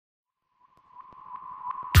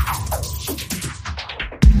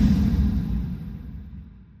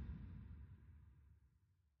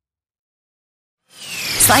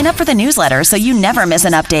Sign up for the newsletter so you never miss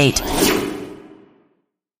an update.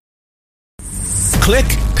 Click,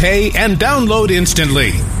 pay, and download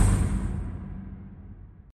instantly.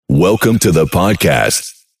 Welcome to the podcast.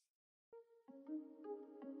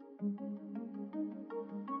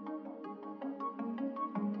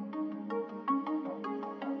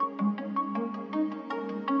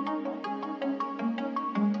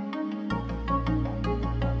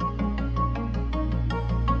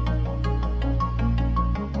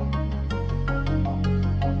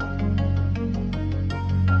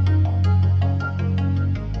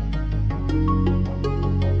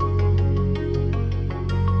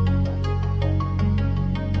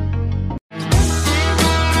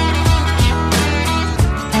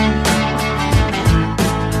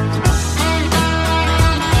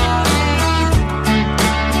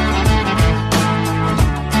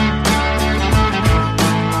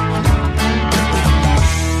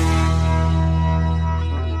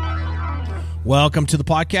 Welcome to the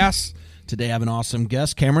podcast. Today I have an awesome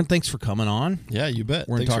guest. Cameron, thanks for coming on. Yeah, you bet.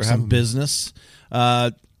 We're going to talk some business.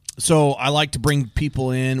 So I like to bring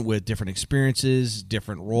people in with different experiences,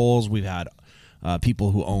 different roles. We've had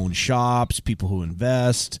people who own shops, people who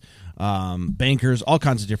invest, bankers, all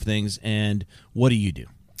kinds of different things. And what do you do?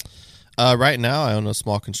 Right now I own a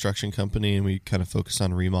small construction company, and we kind of focus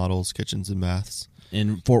on remodels, kitchens, and baths.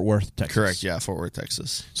 In Fort Worth, Texas. Correct, yeah, Fort Worth,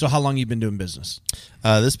 Texas. So how long have you been doing business?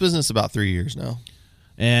 This business about 3 years now.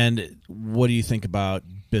 And what do you think about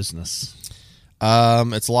business?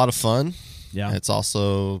 It's a lot of fun. Yeah. It's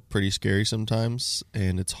also pretty scary sometimes,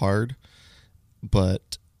 and it's hard.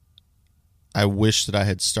 But I wish that I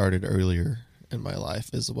had started earlier in my life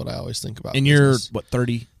is what I always think about. And business. you're, what,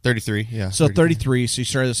 30? 33, yeah. So 33, so you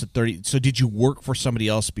started this at 30. So did you work for somebody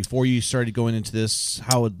else before you started going into this?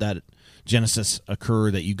 How would that genesis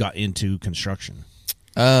occur that you got into construction?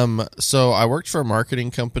 So I worked for a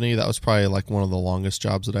marketing company. That was probably like one of the longest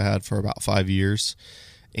jobs that I had for about 5 years.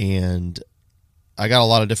 And I got a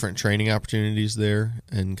lot of different training opportunities there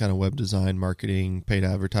in kind of web design, marketing, paid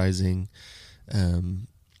advertising. And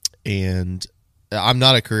I'm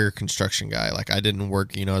not a career construction guy. Like I didn't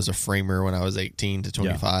work, as a framer when I was 18 to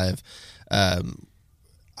 25. Yeah.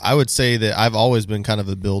 I would say that I've always been kind of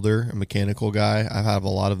a builder, a mechanical guy. I have a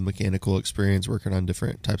lot of mechanical experience working on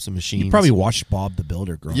different types of machines. You probably watched Bob the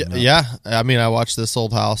Builder growing up. Yeah. I mean, I watched This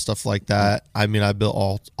Old House, stuff like that. I mean, I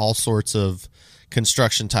built all sorts of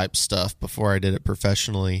construction type stuff before I did it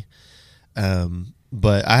professionally.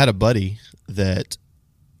 But I had a buddy that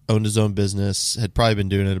owned his own business, had probably been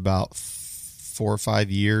doing it about 4 or 5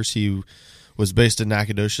 years. He was based in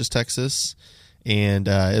Nacogdoches, Texas, and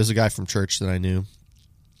it was a guy from church that I knew.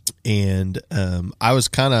 And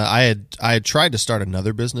I had tried to start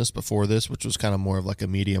another business before this, which was kind of more of like a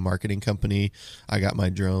media marketing company. I got my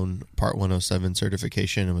drone Part 107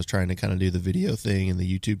 certification and was trying to kind of do the video thing and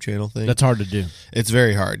the YouTube channel thing. That's hard to do. It's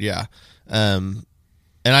very hard, yeah. And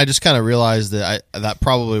I just kind of realized that that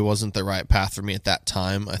probably wasn't the right path for me at that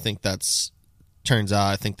time. I think turns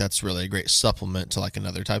out that's really a great supplement to like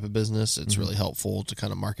another type of business. It's really helpful to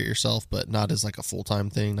kind of market yourself, but not as like a full-time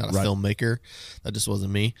thing, not a filmmaker. That just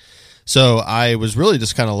wasn't me. So I was really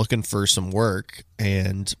just kind of looking for some work,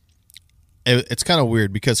 and it's kind of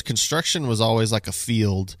weird because construction was always like a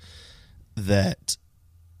field that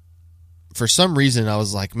for some reason I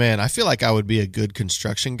was like, man, I feel like I would be a good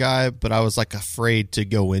construction guy, but I was like afraid to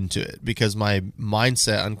go into it because my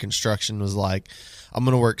mindset on construction was like, I'm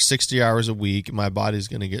going to work 60 hours a week. My body's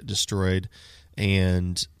going to get destroyed.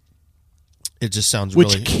 And it just sounds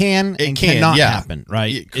Which cannot happen,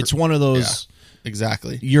 right? It's one of those. Yeah,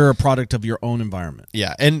 exactly. You're a product of your own environment.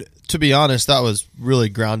 Yeah. And to be honest, that was really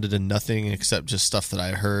grounded in nothing except just stuff that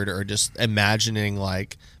I heard or just imagining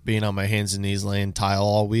like being on my hands and knees laying tile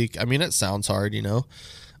all week. I mean, it sounds hard,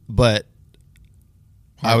 but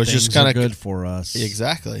I was just kind of good for us.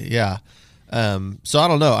 Exactly. Yeah. So I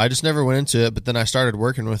don't know. I just never went into it, but then I started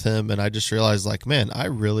working with him and I just realized like, man, I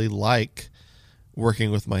really like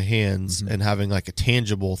working with my hands and having like a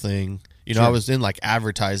tangible thing. I was in like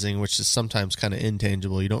advertising, which is sometimes kind of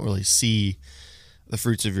intangible. You don't really see the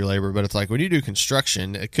fruits of your labor, but it's like when you do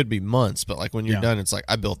construction, it could be months, but like when you're done, it's like,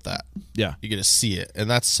 I built that. Yeah. You get to see it. And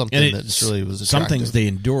that's something that just really was attractive. Some things they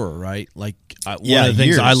endure, right? Like one of the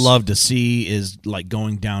things I love to see is like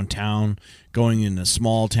going downtown, going into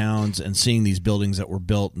small towns and seeing these buildings that were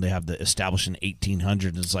built and they have the established in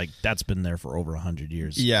 1800. It's like, that's been there for over 100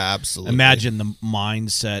 years. Yeah, absolutely. Imagine the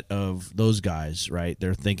mindset of those guys, right?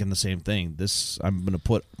 They're thinking the same thing. I'm going to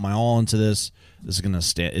put my all into this. This is going to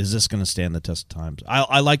stand. Is this going to stand the test of times?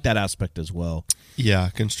 I like that aspect as well. Yeah,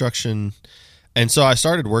 construction. And so I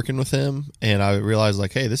started working with him, and I realized,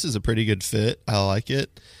 like, hey, this is a pretty good fit. I like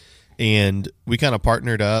it. And we kind of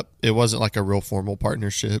partnered up. It wasn't like a real formal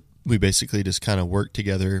partnership. We basically just kind of worked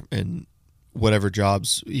together, and whatever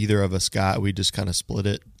jobs either of us got, we just kind of split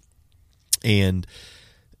it. And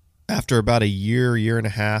after about a year and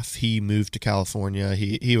a half, he moved to California.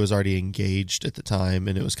 He was already engaged at the time,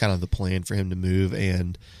 and it was kind of the plan for him to move.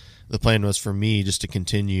 And the plan was for me just to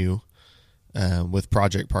continue with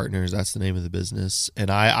Project Partners. That's the name of the business. And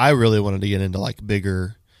I really wanted to get into like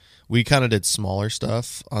bigger. We kind of did smaller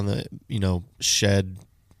stuff on the, shed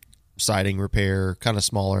siding repair, kind of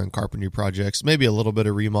smaller and carpentry projects, maybe a little bit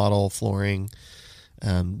of remodel, flooring,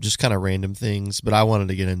 just kind of random things. But I wanted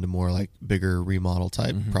to get into more like bigger remodel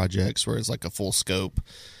type projects where it's like a full scope.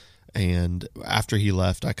 And after he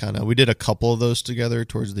left, we did a couple of those together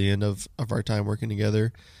towards the end of our time working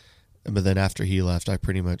together. But then after he left, I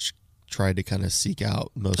pretty much tried to kind of seek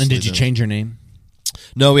out mostly. And did you change your name?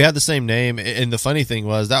 No, we had the same name. And the funny thing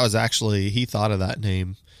was that was actually, he thought of that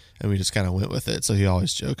name and we just kind of went with it. So he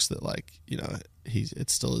always jokes that like,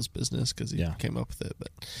 it's still his business because he came up with it. But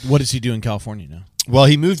what does he do in California now? Well,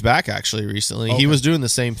 he moved back actually recently. Okay. He was doing the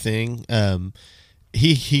same thing.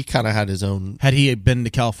 He kind of had his own. Had he been to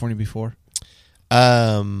California before?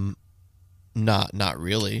 Not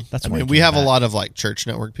really. That's I why mean, he we came have back. a lot of like church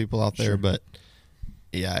network people out there, Sure. but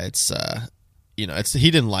yeah, it's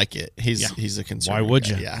he didn't like it. He's a conservative. Why would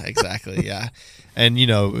guy. you? Yeah, exactly. Yeah, and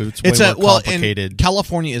it's way more complicated. And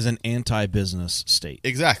California is an anti-business state.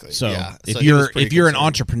 Exactly. So yeah. if So he was pretty if you're an conservative.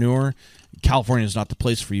 entrepreneur, California is not the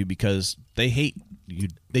place for you because they hate you.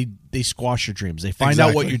 They squash your dreams. They find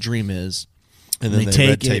out what Exactly. your dream is, and then they take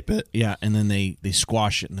red tape it. Yeah, and then they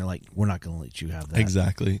squash it, and they're like, "We're not going to let you have that."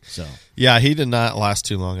 Exactly. So Yeah, he did not last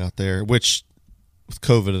too long out there, which with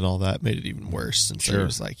COVID and all that made it even worse. And so he Sure.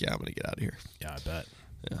 was like, "Yeah, I'm going to get out of here." yeah, I bet.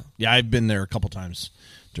 Yeah. Yeah, I've been there a couple times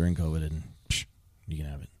during COVID, and you can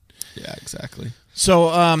have it. Yeah, exactly. So,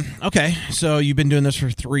 okay. So you've been doing this for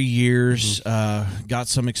 3 years. Got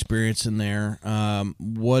some experience in there.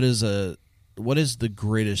 What is the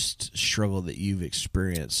greatest struggle that you've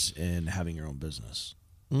experienced in having your own business?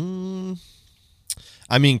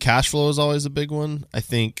 I mean, cash flow is always a big one. I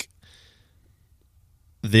think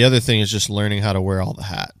the other thing is just learning how to wear all the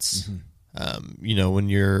hats. When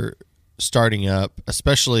you're starting up,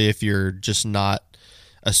 especially if you're just not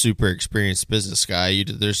a super experienced business guy,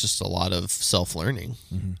 there's just a lot of self-learning.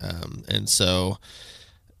 And so,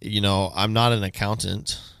 I'm not an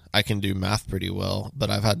accountant. I can do math pretty well,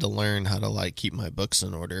 but I've had to learn how to like keep my books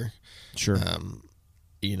in order. Sure.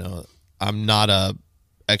 I'm not a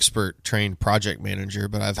expert trained project manager,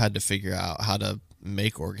 but I've had to figure out how to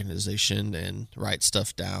make organization and write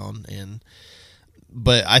stuff down.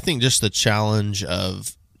 But I think just the challenge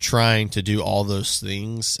of trying to do all those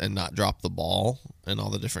things and not drop the ball in all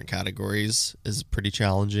the different categories is pretty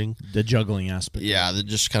challenging. The juggling aspect. Yeah,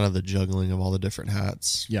 just kind of the juggling of all the different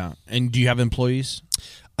hats. Yeah. And do you have employees?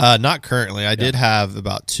 Not currently. I did have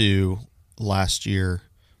about 2 last year.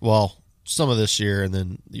 Well, some of this year and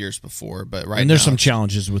then years before. But right now, And there's some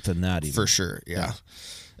challenges within that. Even. for sure. Yeah.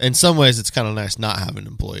 In some ways, it's kind of nice not having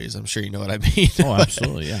employees. I'm sure you know what I mean. Oh,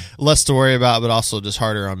 absolutely. Yeah. Less to worry about, but also just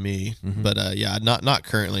harder on me. But not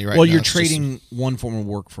currently right now. Well, you're It's just- trading one form of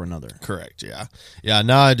work for another. Correct. Yeah. Yeah.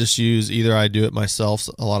 Now I just use either I do it myself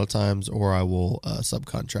a lot of times, or I will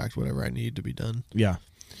subcontract whatever I need to be done. Yeah.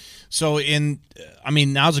 So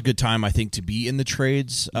now's a good time, I think, to be in the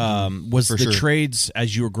trades. Was For the sure. trades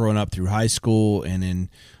as you were growing up through high school and in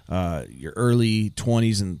your early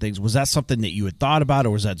 20s and things, was that something that you had thought about,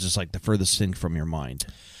 or was that just like the furthest thing from your mind?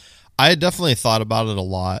 I had definitely thought about it a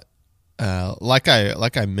lot. Like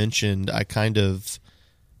I mentioned, I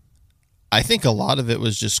think a lot of it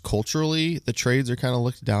was just culturally the trades are kind of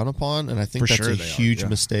looked down upon, and I think For that's sure a they are, huge yeah.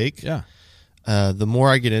 mistake. Yeah. The more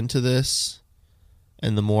I get into this,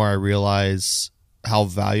 and the more I realize how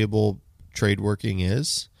valuable trade working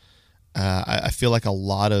is, I feel like a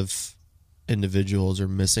lot of individuals are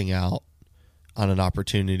missing out on an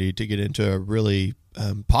opportunity to get into a really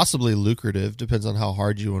possibly lucrative, depends on how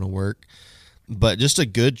hard you want to work, but just a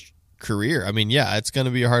good career. I mean, yeah, it's going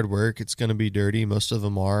to be hard work. It's going to be dirty. Most of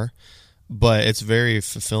them are, but it's very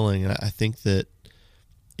fulfilling. And I think that,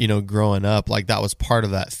 growing up, like that was part of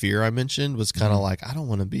that fear I mentioned, was kind of like, I don't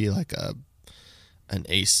want to be like an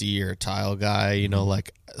AC or a tile guy,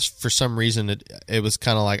 like for some reason it was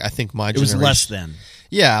kind of like, I think my It was generation, less than.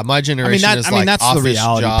 yeah, my generation is like that's the office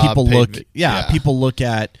reality. job, People paid- look, people look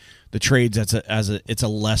at the trades it's a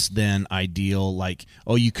less than ideal. Like,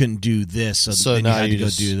 oh, you couldn't do this, so So then now you had to you go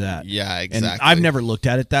just- do that. yeah, And exactly. I've never looked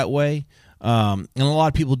at it that way. And a lot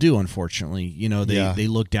of people do, unfortunately. You know, they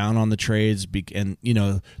look down on the trades, and, you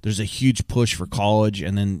know, there's a huge push for college,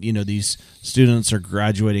 and then, you know, these students are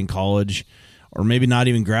graduating college or maybe not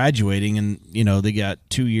even graduating, and, you know, they got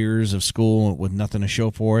 2 years of school with nothing to show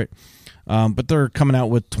for it. But they're coming out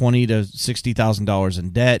with $20,000 to $60,000 in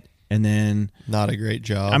debt, and then not a great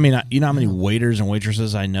job. I mean, you know how many waiters and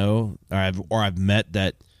waitresses I know or I've met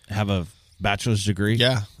that have a bachelor's degree?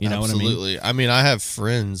 Yeah, you know absolutely. what I mean? I have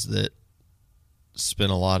friends that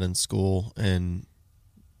spend a lot in school, and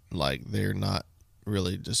like they're not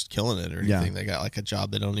really just killing it or anything. They got like a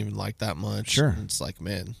job they don't even like that much. Sure, and it's like,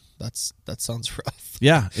 man, that sounds rough.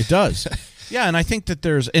 Yeah, it does. Yeah, and I think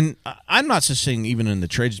that and I'm not just saying even in the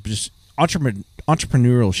trades, but just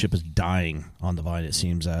entrepreneurship is dying on the vine. It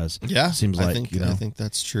seems seems like I think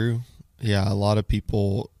that's true. Yeah, a lot of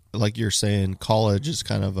people, like you're saying, college is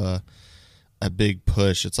kind of a big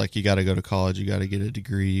push. It's like you got to go to college, you got to get a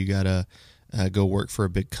degree, you got to go work for a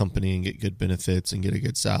big company and get good benefits and get a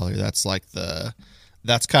good salary. That's like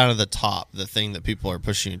that's kind of the thing that people are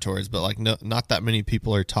pushing towards. But like, no, not that many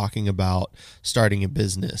people are talking about starting a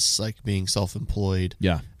business, like being self-employed.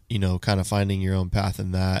 Yeah. You know, kind of finding your own path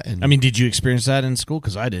in that. And I mean, did you experience that in school?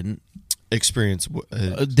 Because I didn't. Experience.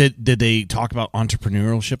 Did they talk about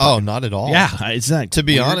entrepreneurship? Oh, not at all. Yeah, it's not. To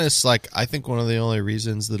be honest, like I think one of the only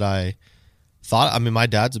reasons that I thought, I mean, my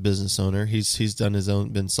dad's a business owner. He's done his own,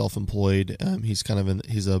 been self-employed. He's kind of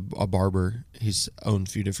he's a barber. He's owned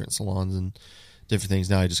a few different salons and different things.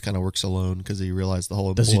 Now he just kind of works alone because he realized the whole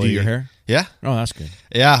employee. Does he do your hair? Yeah. Oh, that's good.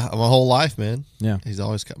 Yeah, my whole life, man. Yeah. He's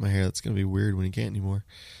always cut my hair. That's going to be weird when he can't anymore.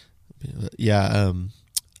 But yeah,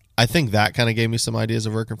 I think that kind of gave me some ideas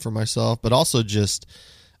of working for myself, but also just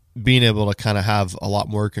being able to kind of have a lot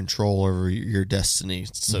more control over your destiny,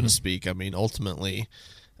 so to speak. I mean, ultimately,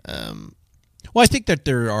 well, I think that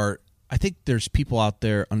there's people out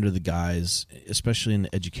there under the guise, especially in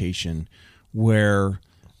education, where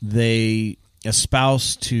they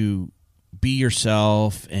espouse to be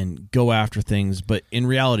yourself and go after things, but in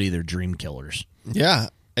reality, they're dream killers. Yeah,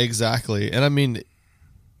 exactly. And I mean,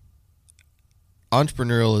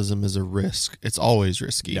 entrepreneurialism is a risk. It's always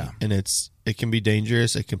risky, and it can be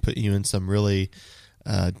dangerous. It can put you in some really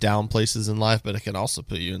down places in life, but it can also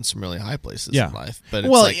put you in some really high places in life. But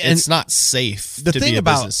it's it's not safe to be a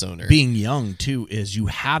business owner. Being young too is you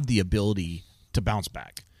have the ability to bounce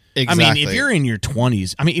back. Exactly. I mean, if you're in your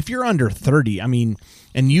 20s, I mean, if you're under 30, I mean,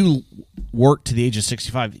 and you work to the age of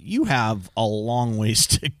 65, you have a long ways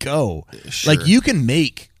to go. Sure. Like, you can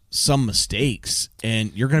make some mistakes,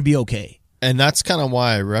 and you're going to be okay. And that's kind of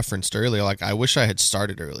why I referenced earlier, like, I wish I had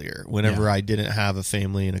started earlier whenever I didn't have a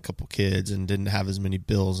family and a couple kids and didn't have as many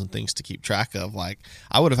bills and things to keep track of. Like,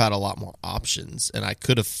 I would have had a lot more options, and I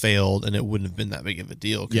could have failed, and it wouldn't have been that big of a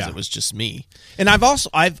deal because it was just me. And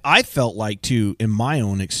I felt like, too, in my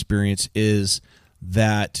own experience, is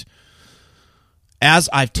that as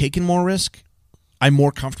I've taken more risk, I'm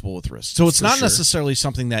more comfortable with risk. So it's not necessarily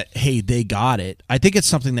something that, hey, they got it. I think it's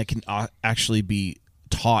something that can actually be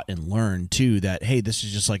taught and learned too, that hey, this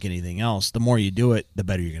is just like anything else. The more you do it, the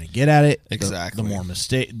better you're going to get at it. Exactly.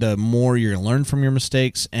 The more you're going to learn from your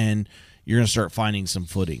mistakes, and you're going to start finding some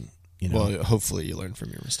footing. You know? Well, hopefully you learn from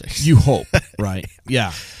your mistakes. You hope, right?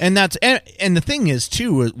 Yeah, and that's and the thing is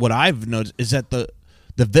too, what I've noticed is that the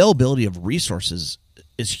availability of resources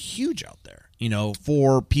is huge out there. You know,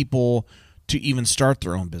 for people to even start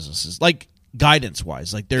their own businesses, like guidance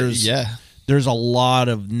wise, like there's a lot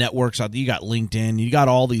of networks out there. You got LinkedIn, you got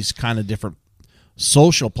all these kind of different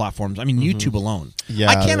social platforms. I mean, YouTube alone. Yeah,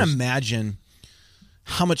 I can't imagine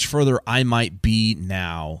how much further I might be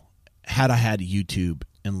now had I had YouTube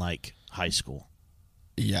in like high school.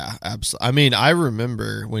 Yeah, absolutely. I mean, I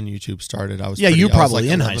remember when YouTube started. I was you were probably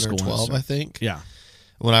like in 11 high school, or 12, I think. Yeah,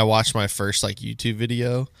 when I watched my first like YouTube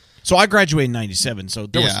video. So I graduated in 97, so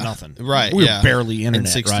there was nothing. Right. We were barely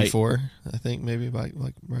internet, in 64, I think, maybe like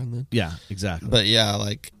around then. Yeah, exactly. But yeah,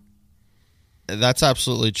 like that's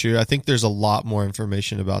absolutely true. I think there's a lot more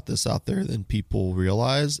information about this out there than people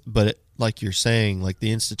realize. But like you're saying, like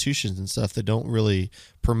the institutions and stuff that don't really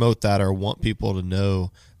promote that or want people to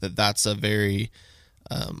know that that's a very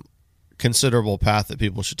considerable path that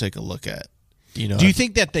people should take a look at. You know, do you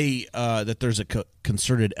think that that there's a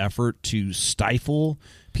concerted effort to stifle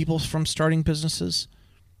people from starting businesses?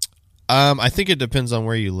 I think it depends on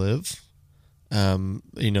where you live.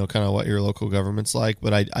 You know, kind of what your local government's like,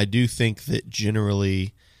 but I do think that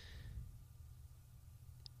generally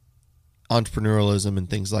entrepreneurialism and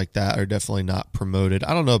things like that are definitely not promoted.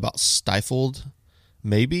 I don't know about stifled,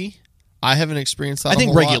 maybe. I haven't experienced that. I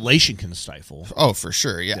think regulation can stifle. Oh, for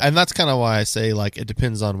sure. Yeah. And that's kind of why I say, like, it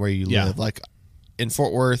depends on where you live. Like in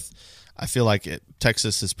Fort Worth, I feel like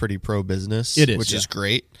Texas is pretty pro business. It is, which yeah. is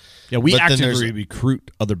great. Yeah, we But then there's- actively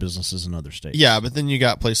recruit other businesses in other states. Yeah, but then you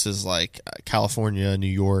got places like California, New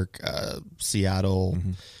York, Seattle,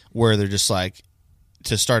 Mm-hmm. where they're just like,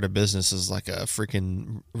 to start a business is like a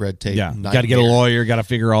freaking red tape. Yeah, got to get a nightmare. lawyer, got to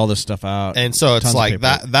figure all this stuff out. And so it's Tons of like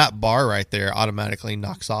paperwork. that bar right there automatically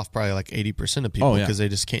knocks off probably like 80% of people Oh, yeah. because they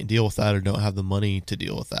just can't deal with that or don't have the money to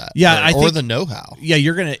deal with that. Yeah, or, I or think- the know-how. Yeah,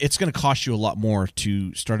 it's gonna cost you a lot more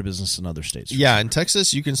to start a business in other states. Yeah, in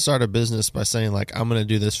Texas, you can start a business by saying like, I'm going to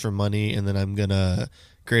do this for money, and then I'm going to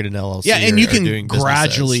create an LLC. Yeah, and you or doing can business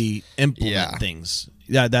gradually implement Yeah. things.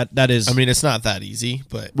 Yeah, that is. I mean, it's not that easy,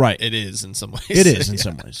 but Right. it is in some ways. it is in Yeah.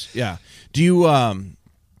 some ways. Yeah. Do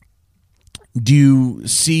you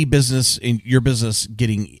see business in your business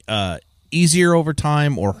getting easier over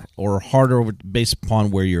time or harder based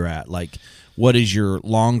upon where you're at? Like, what is your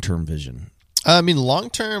long-term vision? I mean, long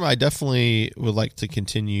term, I definitely would like to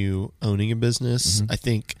continue owning a business. Mm-hmm. I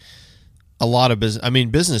think a lot of business. I mean,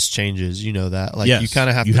 business changes. You know that. Like, Yes, you kind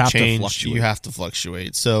of have you to have to change. fluctuate. You have to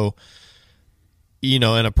fluctuate. So, in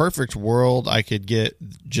a perfect world, I could get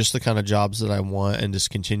just the kind of jobs that I want and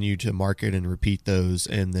just continue to market and repeat those,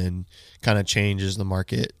 and then kind of change as the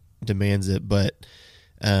market demands it. But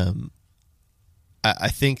I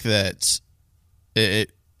think that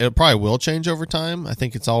it probably will change over time. I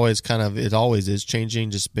think it always is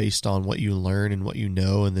changing just based on what you learn and what you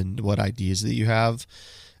know, and then what ideas that you have.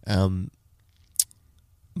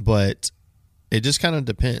 But it just kind of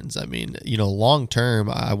depends. I mean, long term,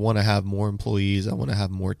 I want to have more employees. I want to have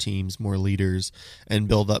more teams, more leaders, and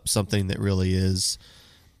build up something that really is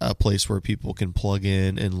a place where people can plug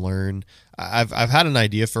in and learn. I've had an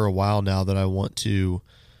idea for a while now that I want to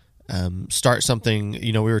start something.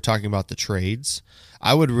 We were talking about the trades.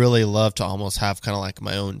 I would really love to almost have kind of like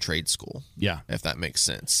my own trade school. Yeah. If that makes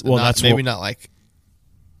sense. Well, Not- that's maybe what- not like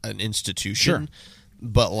an institution, Sure.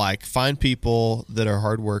 but like find people that are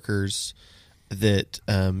hard workers that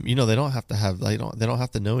they don't have to have they don't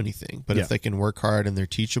have to know anything, but Yeah. if they can work hard and they're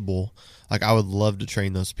teachable, like I would love to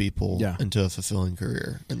train those people Yeah. into a fulfilling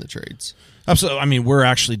career in the trades. Absolutely. I mean, we're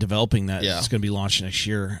actually developing that. Yeah. It's going to be launched next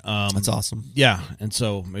year. That's awesome. Yeah, and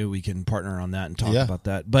so maybe we can partner on that and talk Yeah. about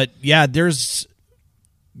that. But yeah, there's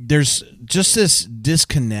just this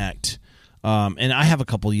disconnect, and I have a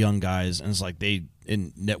couple young guys, and it's like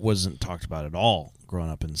that wasn't talked about at all growing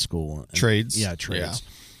up in school. And, Trades? Yeah, trades.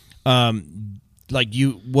 Like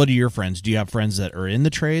what are your friends? Do you have friends that are in the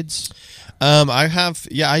trades?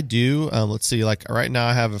 I do. Let's see. Like right now,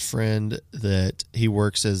 I have a friend that he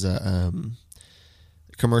works as a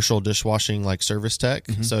commercial dishwashing like service tech.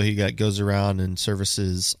 Mm-hmm. So he goes around and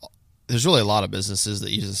services. There's really a lot of businesses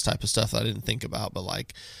that use this type of stuff that I didn't think about, but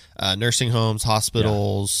like nursing homes,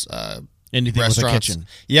 hospitals, Anything with a restaurants. kitchen.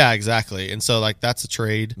 Yeah, exactly. And so like that's a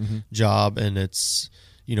trade Mm-hmm. job, and it's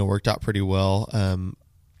worked out pretty well.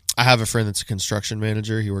 I have a friend that's a construction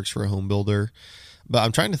manager. He works for a home builder. But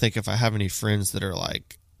I'm trying to think if I have any friends that are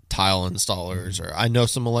like tile installers, Mm-hmm. or I know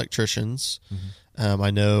some electricians.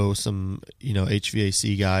 I know some,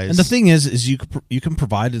 HVAC guys. And the thing is you can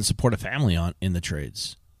provide and support a family in the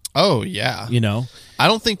trades. Oh yeah. I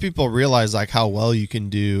don't think people realize like how well you can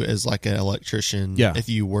do as like an electrician. Yeah. If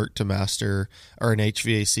you work to master, or an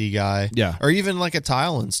HVAC guy. Yeah. Or even like a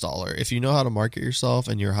tile installer. If you know how to market yourself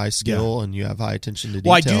and you're high skill and you have high attention to detail.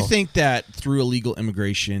 Well, I do think that through illegal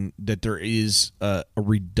immigration, that there is a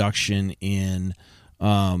reduction in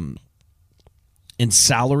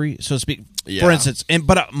salary, so to speak. Yeah. For instance,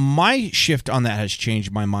 but my shift on that has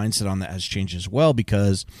changed. My mindset on that has changed as well,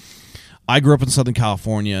 because I grew up in Southern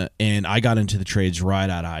California and I got into the trades right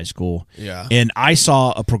out of high school. Yeah. And I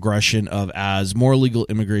saw a progression of, as more illegal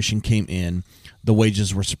immigration came in, the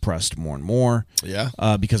wages were suppressed more and more. Yeah.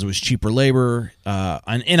 Because it was cheaper labor.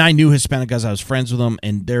 And I knew Hispanic guys. I was friends with them.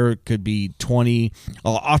 And there could be 20.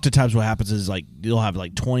 Oftentimes what happens is like you'll have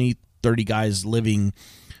like 20, 30 guys living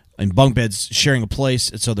in bunk beds sharing a place.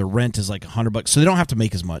 And so their rent is like $100. So they don't have to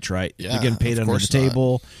make as much, right? Yeah, They're getting paid of under the course not.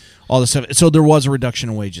 table, all this stuff. So there was a reduction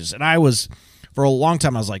in wages. And I was, for a long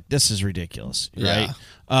time, I was like, this is ridiculous, right?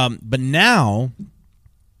 But now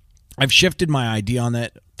I've shifted my idea on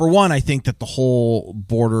that. For one, I think that the whole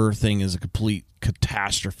border thing is a complete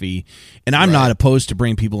catastrophe, and I'm not opposed to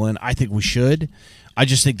bringing people in. I think we should. I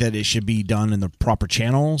just think that it should be done in the proper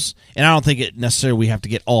channels, and I don't think it necessarily we have to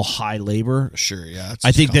get all high labor. Sure, yeah.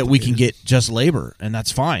 I think that we can get just labor, and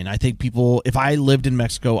that's fine. I think people, if I lived in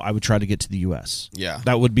Mexico, I would try to get to the U.S. Yeah.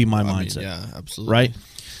 That would be my I mean, mindset. yeah, absolutely. Right?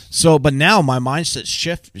 So, but now my mindset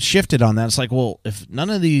shifted on that. It's like, well, if none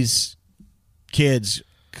of these kids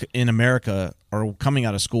in America are coming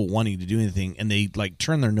out of school wanting to do anything, and they like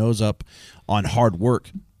turn their nose up on hard work,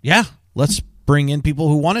 yeah, let's bring in people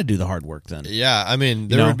who want to do the hard work then. Yeah, I mean,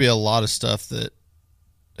 there would be a lot of stuff that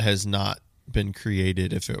has not been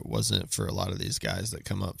created if it wasn't for a lot of these guys that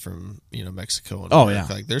come up from Mexico and work.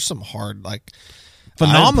 Like there's some hard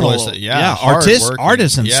phenomenal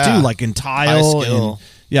artisans too, like in tile and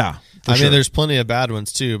I mean there's plenty of bad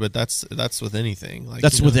ones too, but that's with anything. Like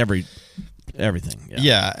that's with everything.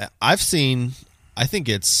 Yeah, I think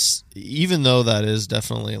it's, even though that is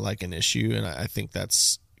definitely like an issue, and I think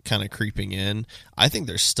that's kind of creeping in, I think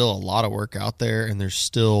there's still a lot of work out there, and there's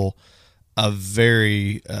still a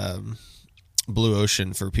very blue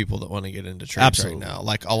ocean for people that want to get into trades right now.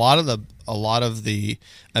 Like a lot of the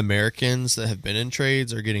Americans that have been in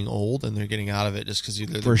trades are getting old, and they're getting out of it just because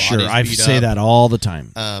either their bodies I beat say up. that all the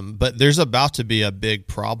time. But there's about to be a big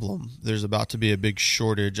problem. There's about to be a big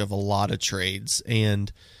shortage of a lot of trades,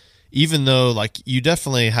 and even though like you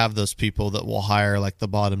definitely have those people that will hire like the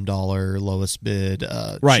bottom dollar, lowest bid,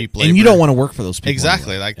 cheap labor, and you don't want to work for those people.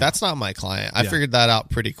 Exactly. Anyway. Like that's not my client. I figured that out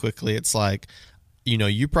pretty quickly. It's like,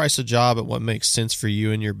 you price a job at what makes sense for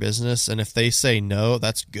you and your business, and if they say no,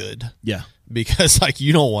 that's good. Yeah. Because like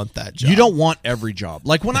you don't want that job. You don't want every job.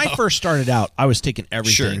 Like when I first started out, I was taking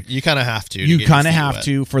everything. Sure, you kind of have to. You kind of have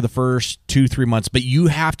to for the first 2-3 months, but you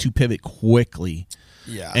have to pivot quickly.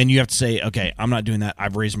 Yeah. And you have to say, okay, I'm not doing that.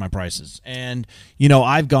 I've raised my prices. And,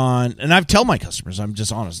 I've gone, and I've tell my customers, I'm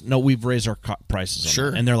just honest, no, we've raised our prices. Sure.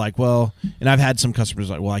 And they're like, well, and I've had some customers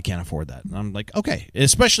like, well, I can't afford that. And I'm like, okay.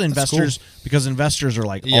 Especially investors, because investors are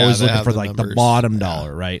like always looking for like the bottom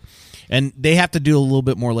dollar, right? And they have to do a little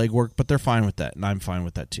bit more legwork, but they're fine with that. And I'm fine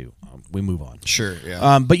with that too. We move on. Sure,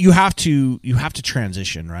 yeah. But you have to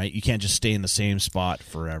transition, right? You can't just stay in the same spot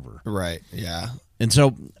forever. Right, yeah. And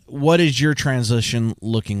so what is your transition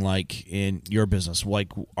looking like in your business?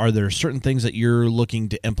 Like, are there certain things that you're looking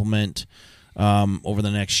to implement over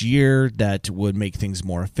the next year that would make things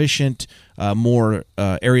more efficient, more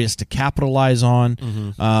areas to capitalize on?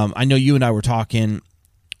 Mm-hmm. I know you and I were talking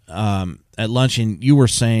at lunch, and you were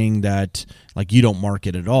saying that like you don't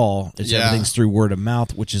market at all. It's everything's through word of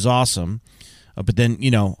mouth, which is awesome. But then,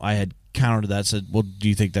 I had countered that, said, well, do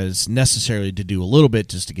you think that it's necessary to do a little bit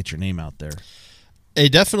just to get your name out there?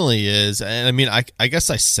 It definitely is. And I mean, I guess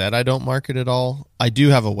I said I don't market at all. I do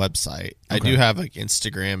have a website. Okay. I do have like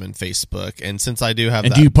Instagram and Facebook. And since I do have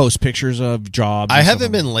do you post pictures of jobs? I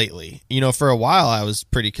haven't been lately. For a while I was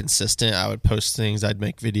pretty consistent. I would post things. I'd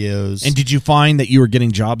make videos. And did you find that you were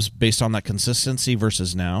getting jobs based on that consistency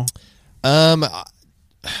versus now?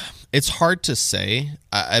 It's hard to say.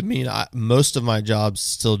 I mean, most of my jobs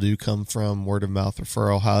still do come from word of mouth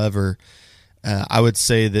referral. However, I would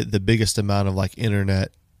say that the biggest amount of like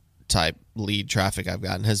internet type lead traffic I've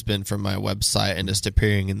gotten has been from my website and just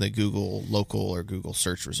appearing in the Google local or Google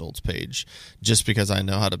search results page, just because I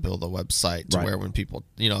know how to build a website to where when people,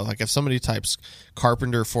 like if somebody types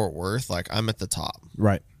Carpenter Fort Worth, like I'm at the top.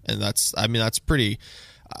 Right. And that's pretty,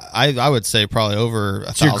 I would say probably over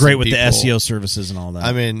 1,000 So you're great with people. the SEO services and all that.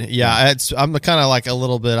 I mean, I'm kind of like a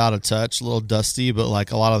little bit out of touch, a little dusty, but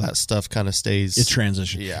like a lot of that stuff kind of stays. It's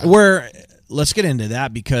transition. Yeah. Let's get into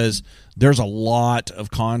that, because there's a lot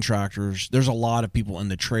of contractors. There's a lot of people in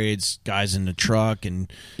the trades, guys in the truck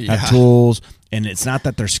and have tools. And it's not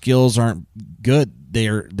that their skills aren't good.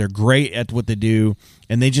 They're great at what they do,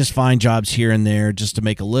 and they just find jobs here and there just to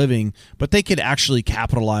make a living. But they could actually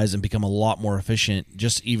capitalize and become a lot more efficient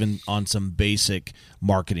just even on some basic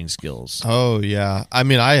marketing skills. Oh, yeah. I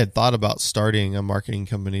mean, I had thought about starting a marketing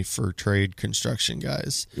company for trade construction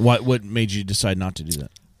guys. What made you decide not to do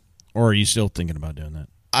that? Or are you still thinking about doing that?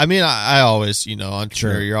 I mean, I always,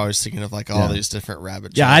 entrepreneur, you're always thinking of like all these different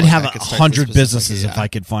rabbit trails. Yeah, I'd have 100 businesses if I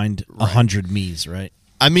could find 100 me's, right?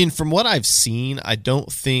 I mean, from what I've seen, I don't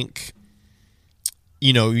think,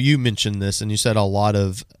 you mentioned this and you said a lot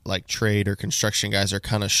of like trade or construction guys are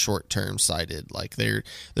kind of short-term sighted. Like they're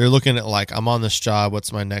looking at like, I'm on this job.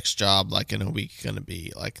 What's my next job like in a week going to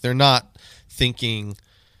be? Like they're not thinking,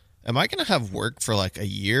 am I going to have work for like a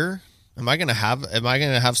year? Am I gonna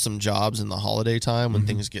have some jobs in the holiday time when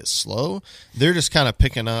things get slow? They're just kind of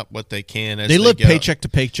picking up what they can as they live go. paycheck to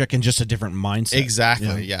paycheck in just a different mindset.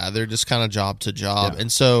 Exactly. Yeah. They're just kind of job to job. Yeah.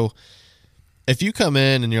 And so if you come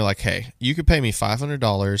in and you're like, hey, you could pay me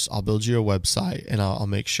 $500, I'll build you a website and I'll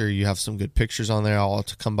make sure you have some good pictures on there. I'll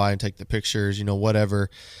come by and take the pictures, whatever.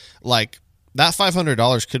 Like that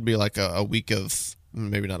 $500 could be like a week of,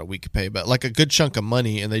 maybe not a week of pay, but like a good chunk of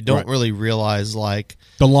money, and they don't really realize like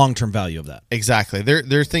the long-term value of that. Exactly.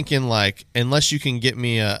 They're thinking like, unless you can get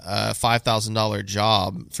me a $5,000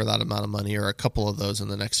 job for that amount of money, or a couple of those in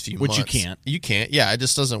the next few months. Which you can't. You can't. Yeah, it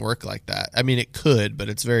just doesn't work like that. I mean, it could, but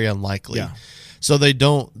it's very unlikely. Yeah. So they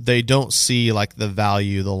don't see like the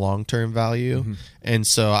value, the long-term value. Mm-hmm. And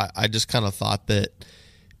so I just kind of thought that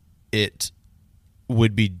it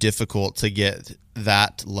would be difficult to get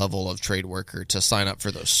that level of trade worker to sign up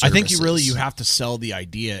for those services. I think you have to sell the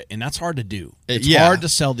idea, and that's hard to do. It's Yeah. hard to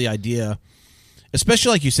sell the idea,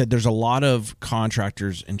 especially like you said, there's a lot of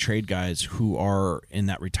contractors and trade guys who are in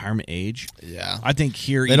that retirement age. Yeah. I think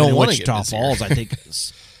here, They even don't in wanna get Wichita busier. Falls,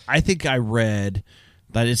 I think I read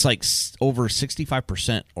that it's like over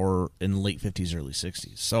 65% or in late 50s, early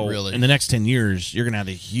 60s. So Really? in the next 10 years, you're going to have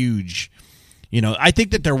a huge, I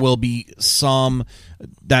think that there will be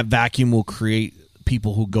that vacuum will create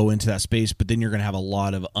people who go into that space, but then you're going to have a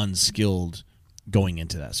lot of unskilled going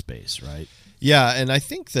into that space, right? Yeah, and I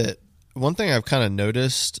think that one thing I've kind of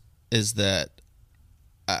noticed is that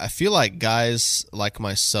I feel like guys like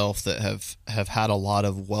myself that have had a lot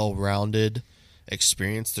of well-rounded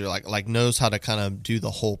experience, they're like knows how to kind of do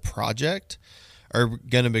the whole project, are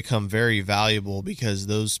going to become very valuable because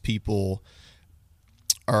those people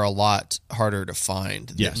are a lot harder to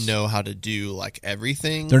find Yes. that know how to do like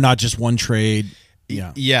everything. They're not just one trade.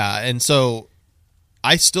 Yeah. Yeah, and so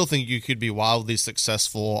I still think you could be wildly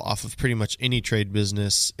successful off of pretty much any trade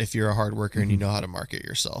business if you're a hard worker and you know how to market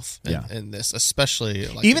yourself. Yeah. And this, especially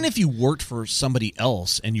like Even if you worked for somebody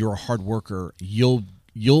else and you're a hard worker, you'll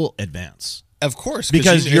advance. of course,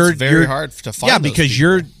 Because it's very hard to find. Yeah, those because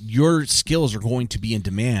people. your skills are going to be in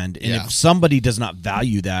demand, and Yeah. if somebody does not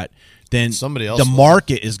value that, then Somebody else the will.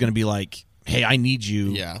 market is going to be like, "Hey, I need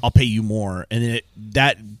you. Yeah. I'll pay you more," and then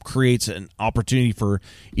that creates an opportunity for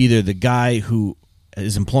either the guy who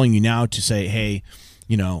is employing you now to say, "Hey,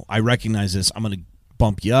 I recognize this. I'm going to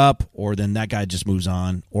bump you up," or then that guy just moves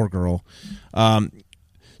on, or girl.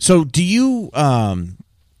 So do you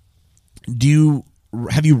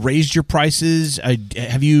have you raised your prices?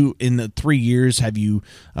 Have you, in the 3 years,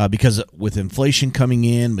 because with inflation coming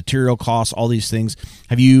in, material costs, all these things,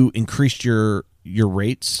 have you increased your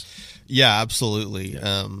rates? Yeah, absolutely.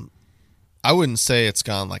 I wouldn't say it's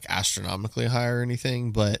gone like astronomically high or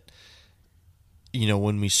anything, but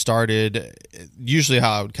when we started, usually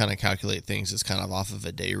how I would kind of calculate things is kind of off of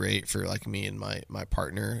a day rate for like me and my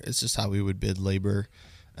partner. It's just how we would bid labor.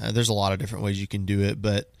 There's a lot of different ways you can do it,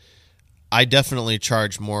 but I definitely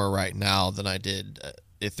charge more right now than I did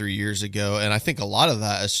 3 years ago. And I think a lot of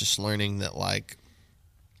that is just learning that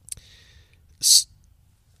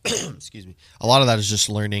excuse me. A lot of that is just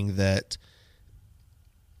learning that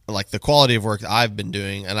like the quality of work that I've been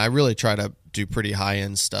doing, and I really try to do pretty high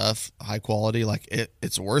end stuff, high quality, like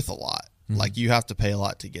it's worth a lot. Mm-hmm. Like you have to pay a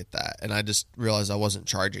lot to get that. And I just realized I wasn't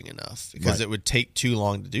charging enough because Right. it would take too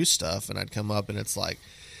long to do stuff. And I'd come up and it's like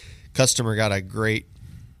customer got a great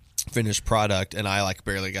finished product and I like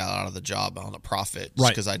barely got out of the job on a profit just Right.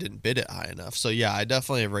 because I didn't bid it high enough. So yeah, I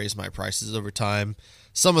definitely have raised my prices over time.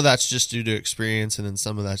 Some of that's just due to experience, and then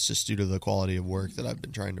some of that's just due to the quality of work that I've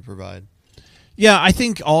been trying to provide. Yeah, I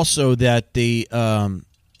think also that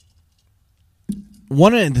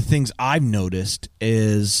one of the things I've noticed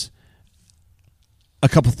is a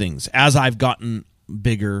couple things. As I've gotten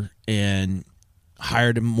bigger and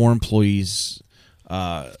hired more employees,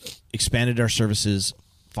 expanded our services,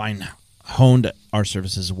 honed our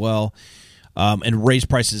services as well, and raised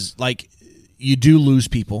prices. Like, you do lose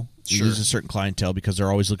people. You Sure. lose a certain clientele because they're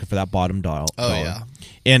always looking for that bottom dollar. Oh, yeah.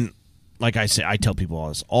 And like I say, I tell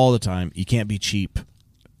people all the time, you can't be cheap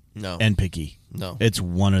No. and picky. No. It's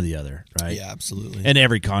one or the other, right? Yeah, absolutely. And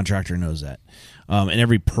every contractor knows that. And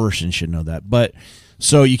every person should know that. But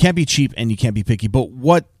so you can't be cheap and you can't be picky. But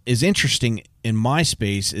what is interesting in my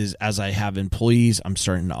space is as I have employees, I'm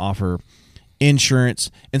starting to offer insurance.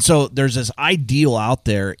 And so there's this ideal out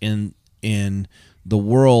there in the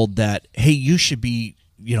world that, hey, you should be,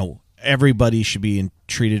 everybody should be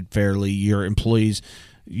treated fairly. Your employees,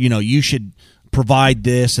 you should provide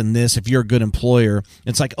this and this if you're a good employer.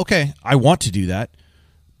 It's like, okay, I want to do that.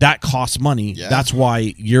 That costs money. Yeah. That's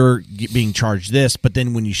why you're being charged this. But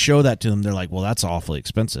then when you show that to them, they're like, well, that's awfully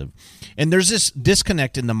expensive. And there's this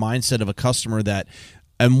disconnect in the mindset of a customer that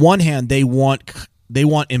on one hand, they want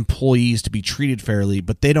employees to be treated fairly,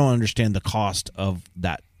 but they don't understand the cost of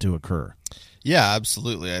that to occur. Yeah,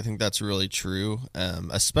 absolutely. I think that's really true.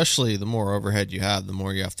 Especially the more overhead you have, the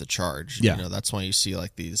more you have to charge. Yeah. That's why you see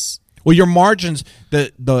like these. Well, your margins,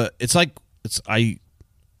 it's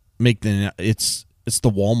the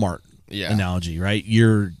Walmart Yeah. analogy, right?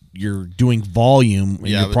 You're doing volume and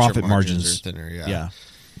your but profit margins margins are thinner. yeah.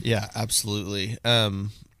 Yeah, absolutely.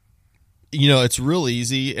 It's real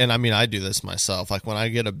easy, and I mean, I do this myself. Like when I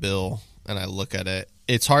get a bill and I look at it,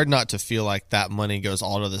 it's hard not to feel like that money goes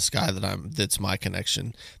all to this guy that's my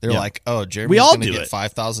connection. They're like, oh, Jeremy's going to get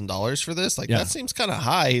 $5,000 for this. Like that seems kind of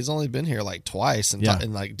high. He's only been here like twice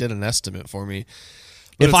and like did an estimate for me.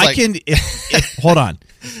 But if I can, hold on,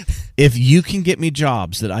 if you can get me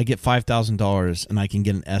jobs that I get $5,000 and I can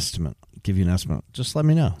get an estimate, give you an estimate, just let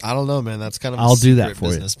me know. I don't know, man. That's kind of I'll do that for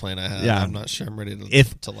business plan I have. Yeah. I'm not sure I'm ready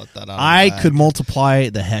to let that out. I could multiply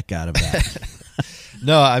the heck out of that.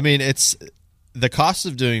 No, I mean, it's the cost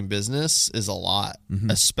of doing business is a lot,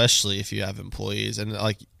 especially if you have employees. And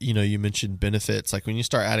like, you mentioned benefits. Like when you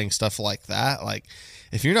start adding stuff like that, like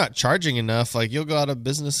if you're not charging enough, like you'll go out of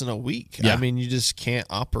business in a week. Yeah. I mean, you just can't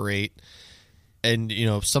operate. And,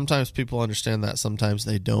 sometimes people understand that, sometimes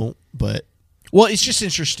they don't. But well, it's just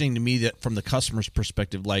interesting to me that from the customer's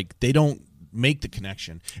perspective, like they don't make the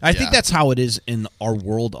connection. I think that's how it is in our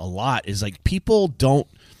world a lot, is like people don't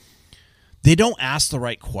ask the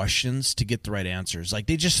right questions to get the right answers. Like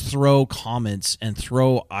they just throw comments and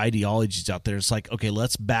throw ideologies out there. It's like, okay,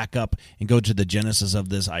 let's back up and go to the genesis of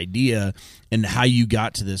this idea and how you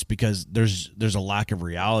got to this, because there's a lack of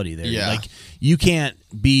reality there. Yeah. Like you can't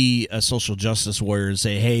be a social justice warrior and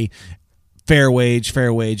say, hey, fair wage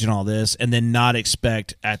and all this, and then not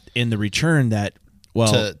expect in the return that,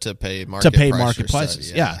 well, to pay market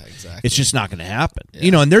prices. Yeah, exactly. It's just not going to happen.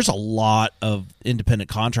 Yeah. And there's a lot of independent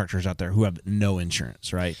contractors out there who have no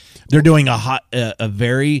insurance, right? They're doing a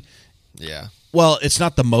very well, it's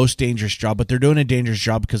not the most dangerous job, but they're doing a dangerous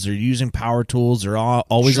job because they're using power tools. They're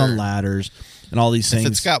always on ladders and all these things.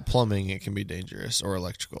 If it's got plumbing, it can be dangerous, or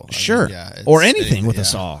electrical. Sure. Or anything with a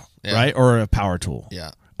saw, right? Or a power tool.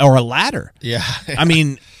 Yeah. Or a ladder. Yeah. I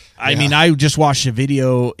mean, I just watched a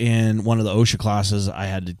video in one of the OSHA classes I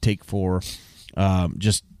had to take for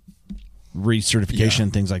just recertification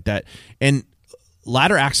and things like that. And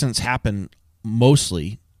ladder accidents happen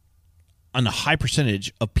mostly on a high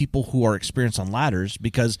percentage of people who are experienced on ladders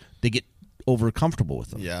because they get over comfortable with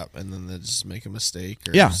them. Yeah, and then they just make a mistake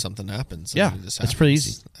or something happens. Yeah, it just it's pretty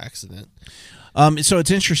easy. Accident. So it's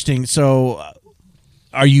interesting. So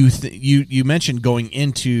are you you mentioned going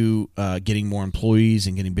into getting more employees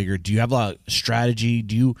and getting bigger? Do you have a strategy?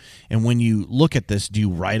 And when you look at this, do you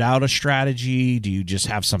write out a strategy? Do you just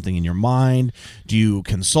have something in your mind? Do you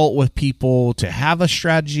consult with people to have a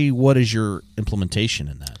strategy? What is your implementation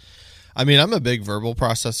in that? I mean, I'm a big verbal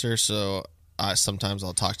processor, so sometimes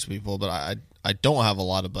I'll talk to people, but I don't have a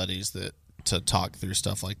lot of buddies to talk through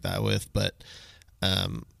stuff like that with. But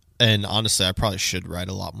and honestly, I probably should write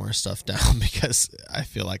a lot more stuff down because I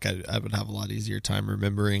feel like I would have a lot easier time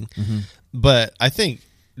remembering. Mm-hmm. But I think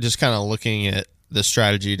just kind of looking at the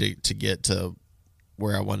strategy to get to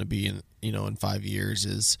where I want to be in 5 years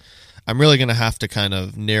is I'm really going to have to kind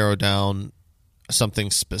of narrow down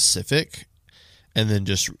something specific and then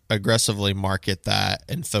just aggressively market that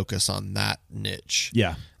and focus on that niche.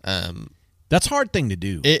 Yeah. That's a hard thing to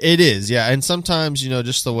do. It is, yeah. And sometimes,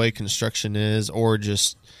 just the way construction is or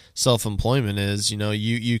just self-employment is,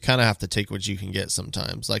 you kind of have to take what you can get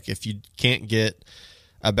sometimes. Like if you can't get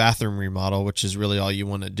a bathroom remodel, which is really all you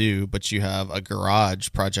want to do, but you have a garage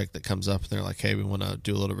project that comes up and they're like, hey, we want to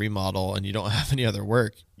do a little remodel and you don't have any other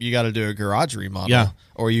work, you got to do a garage remodel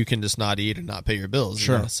or you can just not eat and not pay your bills.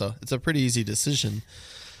 Sure. So it's a pretty easy decision.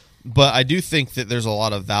 But I do think that there's a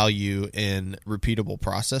lot of value in repeatable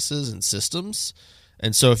processes and systems.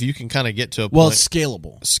 And so if you can kind of get to a point... Well, it's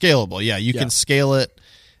scalable. Scalable, yeah. You can scale it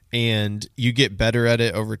and you get better at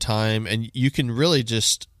it over time. And you can really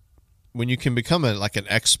just... When you can become an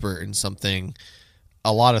expert in something,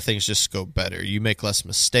 a lot of things just go better. You make less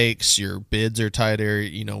mistakes. Your bids are tighter.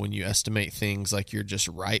 When you estimate things, like you're just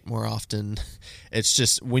right more often. It's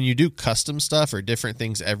just when you do custom stuff or different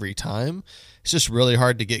things every time, it's just really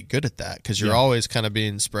hard to get good at that because you're always kind of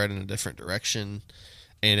being spread in a different direction,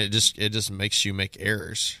 and it just makes you make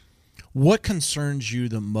errors. What concerns you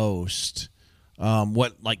the most?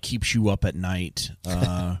 What keeps you up at night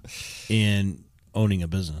in owning a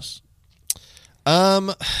business?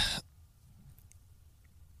 I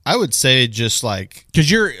would say just because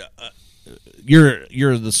you're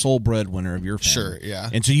the sole breadwinner of your family. Sure, yeah.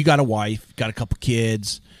 And so you got a wife, got a couple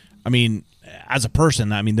kids. I mean, as a person,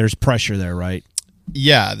 there's pressure there, right?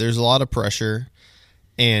 Yeah, there's a lot of pressure.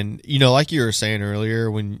 And, like you were saying earlier,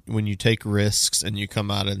 when you take risks and you come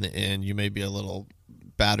out in the end, you may be a little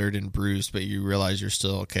battered and bruised, but you realize you're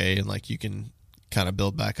still okay and you can kind of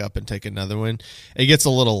build back up and take another one. It gets a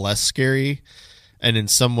little less scary. And in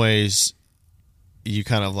some ways, you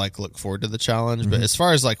kind of look forward to the challenge. Mm-hmm. But as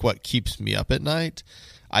far as what keeps me up at night,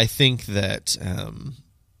 I think that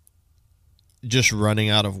just running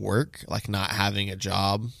out of work, not having a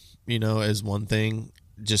job, is one thing.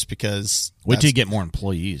 just because. Wait till you get more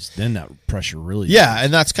employees. Then that pressure really. Yeah,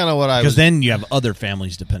 and that's kind of what I was. Because then you have other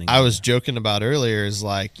families depending on I was joking about earlier is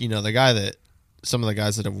like, you know, some of the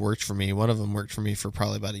guys that have worked for me, one of them worked for me for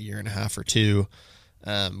probably about a year and a half or two,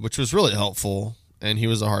 which was really helpful. And he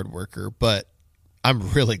was a hard worker, but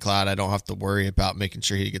I'm really glad I don't have to worry about making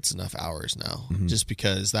sure he gets enough hours now, just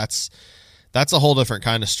because that's a whole different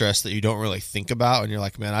kind of stress that you don't really think about. And you're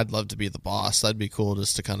like, man, I'd love to be the boss. That'd be cool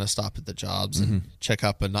just to kind of stop at the jobs and check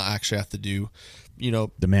up and not actually have to do, you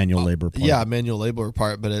know, the manual labor part. Yeah, manual labor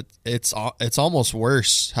part. But it's almost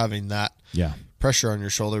worse having that pressure on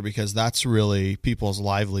your shoulder, because that's really people's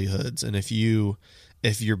livelihoods. And if your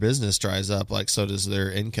business dries up, like, so does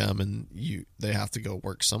their income, and they have to go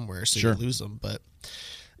work somewhere, so you lose them. But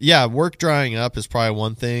yeah, work drying up is probably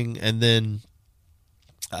one thing. And then,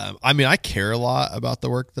 I mean, I care a lot about the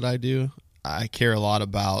work that I do. I care a lot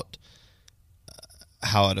about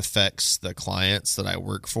how it affects the clients that I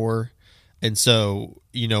work for. And so,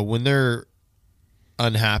 you know, when they're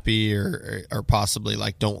unhappy or possibly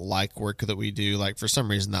like don't like work that we do, like for some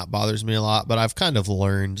reason that bothers me a lot. But I've kind of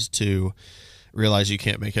learned to realize you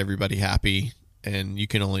can't make everybody happy, and you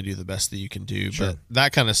can only do the best that you can do. But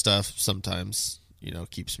that kind of stuff sometimes, you know,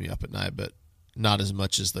 keeps me up at night, but not as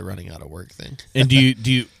much as the running out of work thing. And do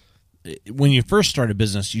you when you first start a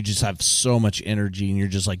business, you just have so much energy and you're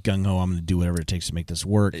just like gung ho, I'm going to do whatever it takes to make this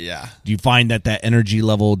work. Yeah. Do you find that energy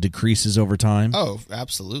level decreases over time? Oh,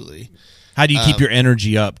 absolutely. How do you keep your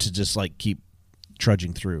energy up to just like keep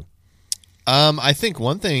trudging through? I think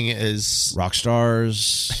one thing is rock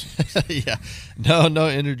stars. Yeah, no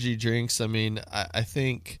energy drinks. I mean, I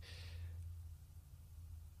think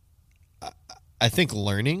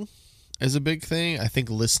learning is a big thing. I think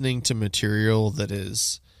listening to material that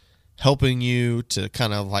is helping you to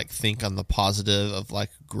kind of like think on the positive of like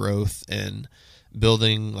growth and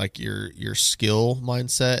building like your skill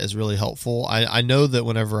mindset is really helpful. I know that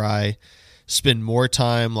whenever I spend more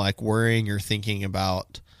time like worrying or thinking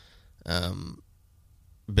about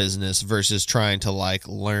business versus trying to like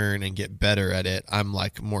learn and get better at it, I'm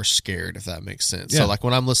like more scared, if that makes sense. So like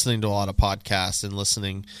when I'm listening to a lot of podcasts and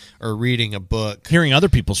listening or reading a book, hearing other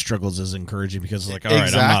people's struggles is encouraging, because it's like, all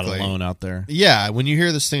right, I'm not alone out there. Yeah, when you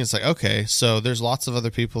hear this thing, it's like, okay, so there's lots of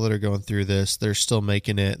other people that are going through this. They're still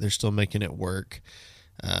making it. They're still making it work.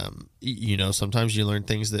 You know, sometimes you learn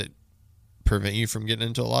things that prevent you from getting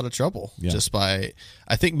into a lot of trouble just by,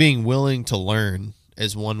 I think, being willing to learn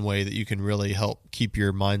is one way that you can really help keep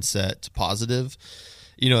your mindset positive.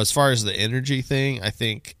 You know, as far as the energy thing, I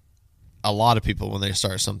think a lot of people, when they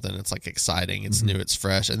start something, it's like exciting, it's new, it's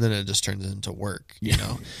fresh, and then it just turns into work, you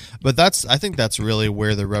know. But I think that's really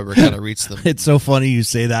where the rubber kind of meets them. It's so funny you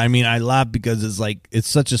say that. I mean, I laugh because it's like, it's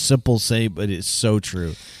such a simple say, but it's so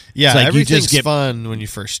true. Yeah, like everything's fun when you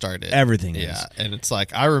first start it. Everything is. Yeah, and it's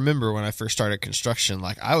like, I remember when I first started construction,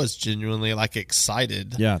 like I was genuinely like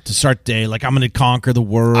excited. Yeah, to start the day, like I'm going to conquer the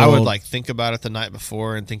world. I would like think about it the night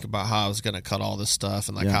before and think about how I was going to cut all this stuff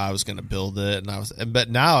and like how I was going to build it. But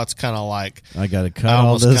now it's kind of like I got to cut I all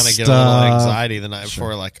almost this kind of stuff. get a little anxiety the night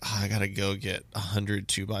before, like I got to go get 100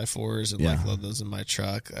 2x4s and like load those in my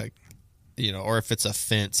truck, like, you know, or if it's a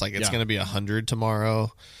fence, like it's going to be 100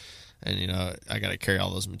 tomorrow. And, you know, I got to carry all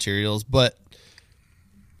those materials. But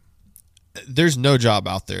there's no job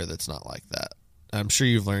out there that's not like that. I'm sure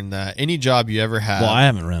you've learned that. Any job you ever have. Well, I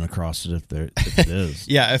haven't run across it if it is.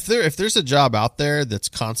 Yeah, if there's a job out there that's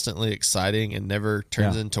constantly exciting and never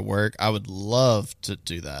turns into work, I would love to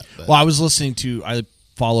do that. But. Well, I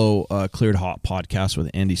follow Cleared Hot podcast with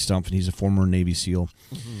Andy Stumpf, and he's a former Navy SEAL.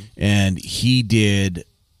 Mm-hmm. And he did...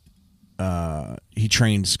 he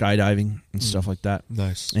trained skydiving and stuff like that.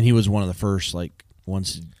 Nice. And he was one of the first, like,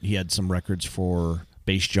 once he had some records for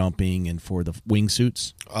base jumping and for the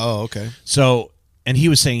wingsuits. Oh, okay. So, and he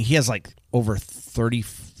was saying he has like over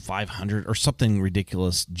 3,500 or something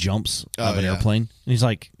ridiculous jumps of an airplane. And he's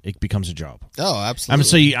like, it becomes a job. Oh,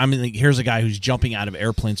 absolutely. Like, here's a guy who's jumping out of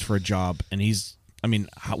airplanes for a job, and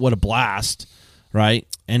what a blast, right?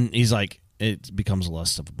 And he's like, it becomes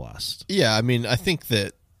less of a blast. Yeah, I mean, I think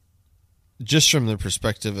that just from the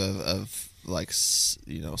perspective of like,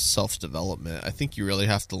 you know, self-development, I think you really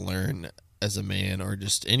have to learn as a man, or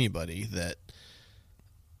just anybody, that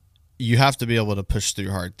you have to be able to push through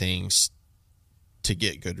hard things to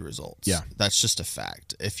get good results. Yeah. That's just a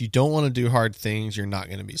fact. If you don't want to do hard things, you're not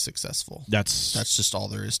going to be successful. That's just all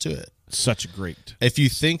there is to it. Such a great. If you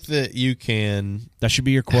think that you can that should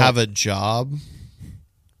be your quote. Have a job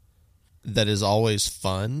that is always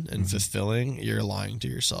fun and fulfilling, you're lying to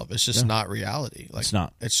yourself. It's just not reality. Like, it's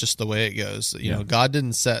not. It's just the way it goes. You know, God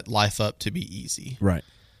didn't set life up to be easy. Right.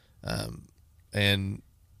 And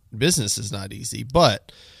business is not easy,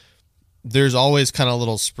 but there's always kind of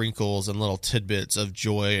little sprinkles and little tidbits of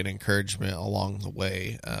joy and encouragement along the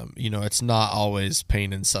way. It's not always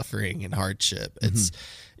pain and suffering and hardship. It's,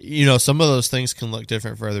 some of those things can look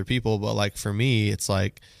different for other people, but like for me, it's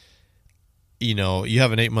like, you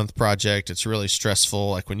have an 8-month project. It's really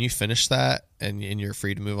stressful. Like when you finish that and you're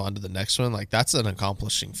free to move on to the next one, like that's an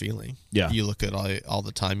accomplishing feeling. Yeah. You look at all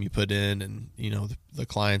the time you put in and, the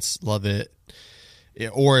clients love it.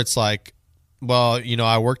 Or it's like, well,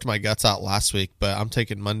 I worked my guts out last week, but I'm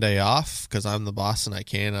taking Monday off because I'm the boss and I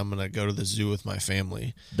can. I'm going to go to the zoo with my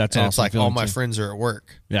family. That's and awesome. It's like all my friends are at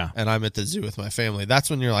work. Yeah. And I'm at the zoo with my family.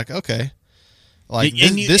 That's when you're like, okay. Like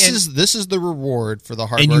And this is the reward for the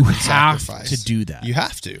hard And work you and have sacrifice. to do that. You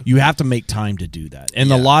have to. You have to make time to do that.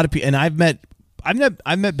 And a Yeah. lot of people, and I've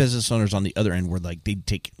met business owners on the other end where like they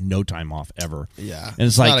take no time off ever. Yeah. And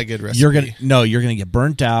it's Not like a good you're recipe. gonna get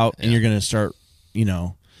burnt out and you're gonna start,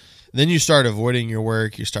 Then you start avoiding your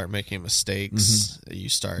work. You start making mistakes. You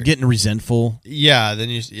start getting resentful. Yeah. Then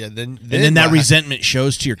And then that resentment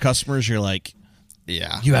shows to your customers. You're like,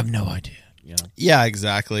 Yeah. you have no idea. Yeah,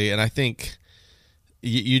 exactly. And I think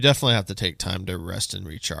you definitely have to take time to rest and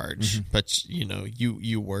recharge. But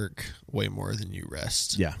you work way more than you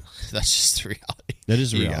rest. Yeah. That's just the reality. That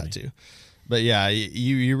is the You reality. got to. But yeah,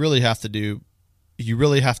 you really have to you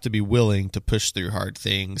really have to be willing to push through hard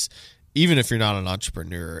things. Even if you're not an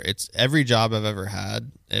entrepreneur, it's every job I've ever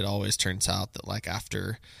had. It always turns out that like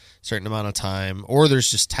after a certain amount of time, or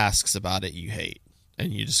there's just tasks about it you hate,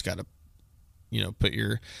 and you just got to, put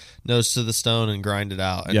your nose to the stone and grind it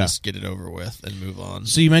out and just get it over with and move on.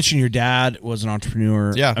 So you mentioned your dad was an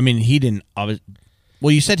entrepreneur. Yeah. I mean, he didn't.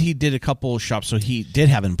 Well, you said he did a couple shops, so he did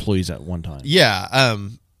have employees at one time. Yeah,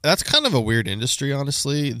 that's kind of a weird industry,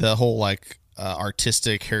 honestly. The whole like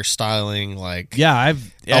artistic hairstyling, like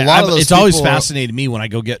It's always fascinated me when I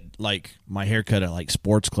go get like my haircut at like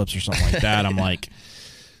Sports Clips or something like that. I'm like,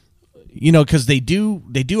 because they do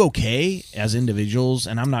okay as individuals,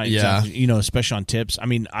 and I'm not exactly, especially on tips. I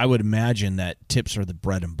mean, I would imagine that tips are the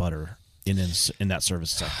bread and butter in that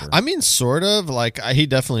service sector. I mean, sort of. Like, he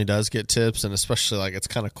definitely does get tips, and especially, like, it's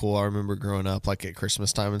kind of cool. I remember growing up, like, at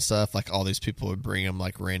Christmas time and stuff, like, all these people would bring him,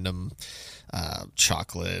 like, random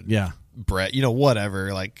chocolate, bread,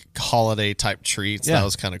 whatever, like, holiday-type treats. Yeah. That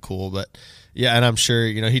was kind of cool. But, yeah, and I'm sure,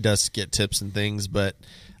 he does get tips and things. But,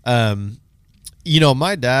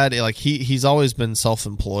 my dad, like, he's always been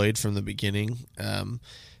self-employed from the beginning,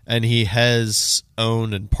 and he has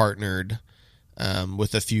owned and partnered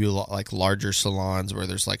with a few like larger salons where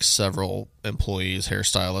there's like several employees,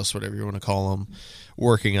 hairstylists, whatever you want to call them,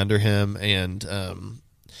 working under him. And,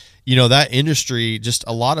 that industry, just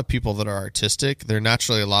a lot of people that are artistic, they're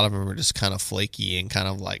naturally, a lot of them are just kind of flaky and kind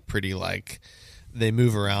of like pretty, like they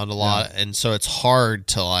move around a lot. Yeah. And so it's hard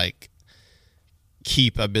to like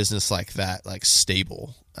keep a business like that, like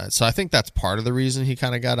stable. So I think that's part of the reason he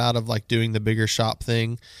kind of got out of like doing the bigger shop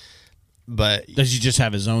thing. But does he just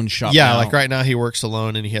have his own shop? Yeah, now? like right now he works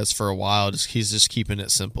alone, and he has for a while. He's just keeping it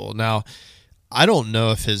simple. Now, I don't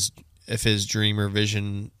know if his dream or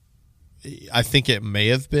vision, I think it may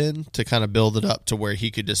have been to kind of build it up to where he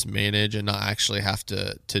could just manage and not actually have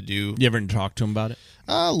to do. You ever talk to him about it?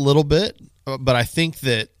 A little bit, but I think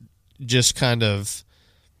that just kind of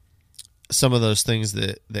some of those things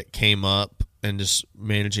that came up and just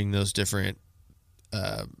managing those different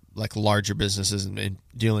like larger businesses and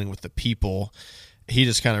dealing with the people, he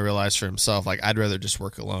just kind of realized for himself, like, I'd rather just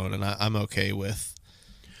work alone, and I'm okay with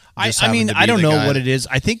just I mean, having to be I don't the know guy what it is.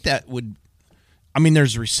 I think that would, I mean,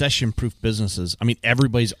 there's recession-proof businesses. I mean,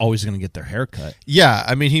 everybody's always going to get their hair cut. Yeah,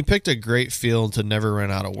 I mean, he picked a great field to never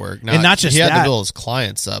run out of work. Now, and not just he had that, to build his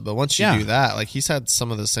clients up, but once you do that, like, he's had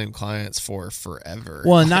some of the same clients for forever.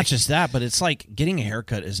 Well, and like, not just that, but it's like getting a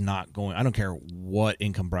haircut is not going, I don't care what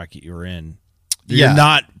income bracket you're in. You're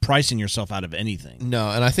not pricing yourself out of anything. No,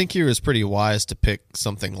 and I think he was pretty wise to pick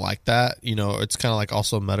something like that. It's kind of like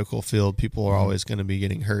also a medical field. People are always going to be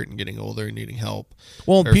getting hurt and getting older and needing help.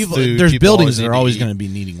 Well, there's buildings that are always going to be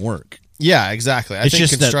needing work. Yeah, exactly. I think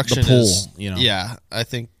just construction the pool, is, Yeah, I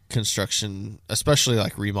think construction, especially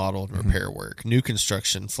like remodel and repair work, new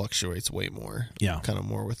construction fluctuates way more. Yeah, kind of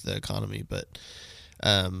more with the economy, but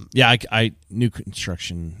I new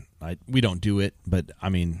construction. We don't do it, but I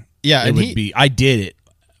mean. Yeah, it would be. I did it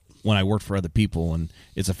when I worked for other people, and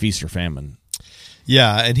it's a feast or famine.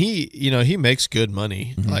 Yeah, and he makes good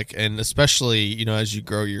money, like, and especially as you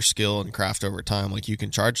grow your skill and craft over time, like you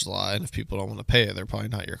can charge a lot, and if people don't want to pay it, they're probably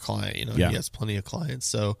not your client. He has plenty of clients.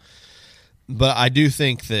 So, but I do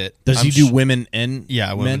think that he do women and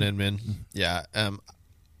women and men. Yeah,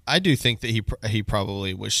 I do think that he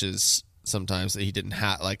probably wishes sometimes that he didn't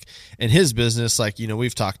have. Like in his business, like, you know,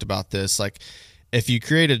 we've talked about this, like if you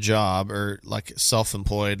create a job or like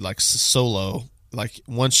self-employed, like solo, like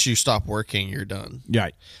once you stop working, you're done. Yeah.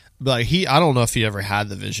 But like I don't know if he ever had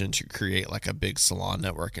the vision to create like a big salon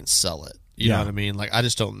network and sell it. You know what I mean? Like I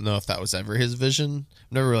just don't know if that was ever his vision.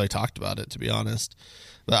 I've never really talked about it, to be honest.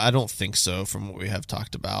 But I don't think so from what we have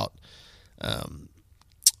talked about.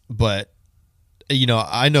 But, you know,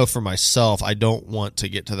 I know for myself, I don't want to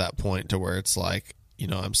get to that point to where it's like, you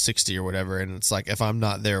know, I'm 60 or whatever, and it's like if I'm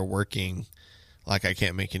not there working, like I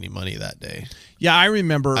can't make any money that day. Yeah, I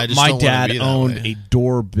remember I just my don't wanna dad be that owned way. a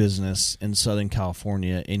door business in Southern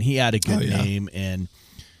California, and he had a good name, and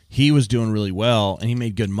he was doing really well, and he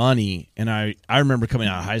made good money. And I remember coming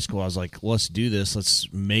out of high school, I was like, let's do this.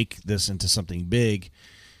 Let's make this into something big.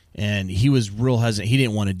 And he was real hesitant. He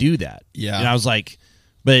didn't want to do that. Yeah. And I was like,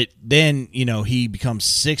 but then, you know, he becomes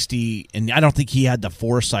 60, and I don't think he had the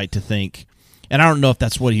foresight to think, and I don't know if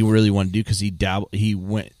that's what he really wanted to do because he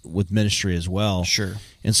went with ministry as well. Sure.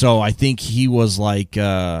 And so I think he was like,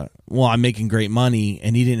 well, I'm making great money,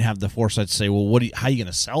 and he didn't have the foresight to say, well, how are you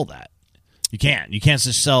going to sell that? You can't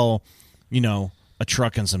just sell, you know, a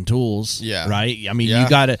truck and some tools. Yeah. Right. I mean,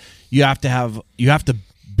 Yeah. you have to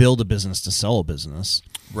build a business to sell a business.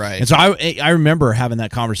 Right. And so I remember having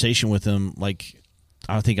that conversation with him, like,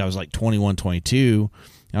 I think I was like 21, 22.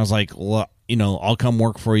 And I was like, well, you know, I'll come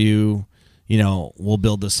work for you. You know, we'll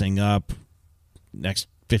build this thing up next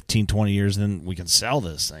 15, 20 years, then we can sell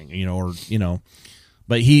this thing, you know, or, you know,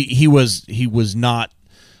 but he was not,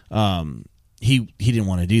 he didn't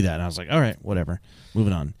want to do that. And I was like, all right, whatever,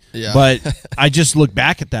 moving on. Yeah. But I just look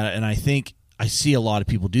back at that, and I think I see a lot of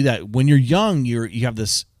people do that. When you're young, you have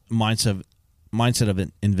this mindset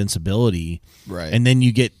of invincibility, Right. And then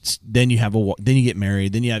you get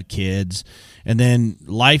married, then you have kids, and then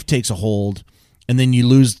life takes a hold, and then you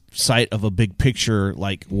lose sight of a big picture.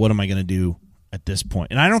 Like, what am I going to do at this point?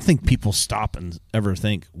 And I don't think people stop and ever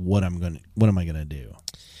think, what am I going to do?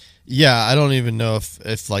 Yeah, I don't even know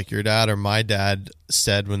if like your dad or my dad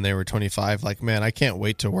said when they were 25, like, man, I can't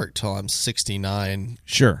wait to work till I'm 69,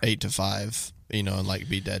 Sure. 8 to 5, you know, and like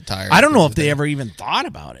be dead tired. I don't know if they ever even thought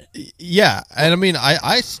about it. Yeah, and I mean,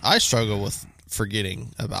 I struggle with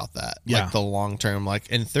forgetting about that. Yeah. Like the long term, like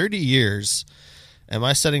in 30 years, am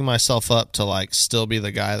I setting myself up to like still be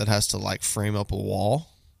the guy that has to like frame up a wall?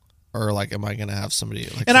 Or like, am I going to have somebody?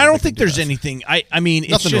 Like, And I don't think there's anything. I mean,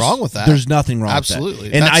 it's nothing just, wrong with that. There's nothing wrong Absolutely.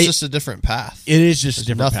 with that. And That's just a different path. It is just There's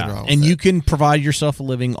a different nothing path. wrong with And it. you can provide yourself a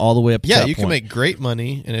living all the way up to Yeah, that you can point. make great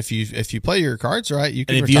money, and if you play your cards right, you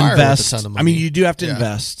can And if you retire invest, with a ton of money. I mean, you do have to Yeah.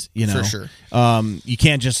 invest, you know. For sure. You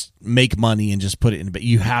can't just make money and just put it in, but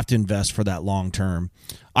you have to invest for that long term.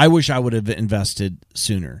 I wish I would have invested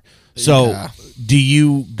sooner. So, Yeah. do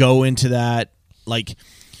you go into that, like,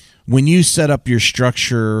 when you set up your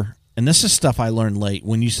structure, and this is stuff I learned late,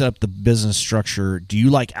 when you set up the business structure, do you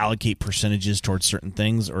like allocate percentages towards certain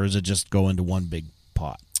things, or is it just go into one big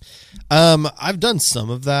pot? I've done some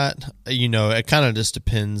of that. You know, it kind of just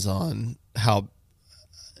depends on how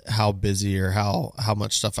busy or how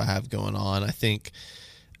much stuff I have going on. I think,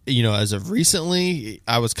 you know, as of recently,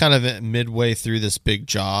 I was kind of midway through this big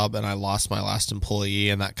job, and I lost my last employee,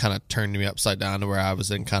 and that kind of turned me upside down to where I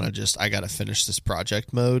was in kind of just, I got to finish this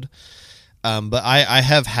project mode. But I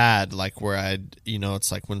have had like where you know,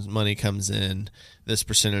 it's like when money comes in, this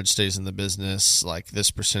percentage stays in the business, like this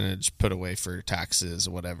percentage put away for taxes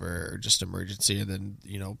or whatever, or just emergency, and then,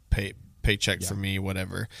 you know, paycheck for me,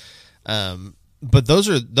 whatever. But those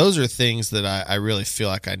are things that I really feel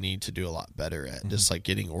like I need to do a lot better at, just like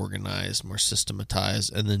getting organized, more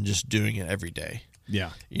systematized, and then just doing it every day. Yeah.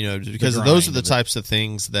 You know, because grind those are the of it. types of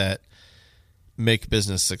things that make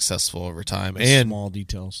business successful over time. And And small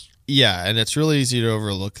details. yeah, and it's really easy to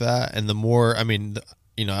overlook that. And the more, I mean,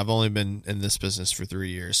 you know, I've only been in this business for 3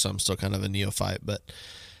 years, so I'm still kind of a neophyte. But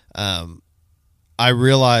I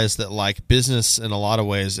realize that like business in a lot of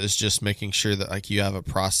ways is just making sure that like you have a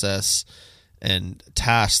process and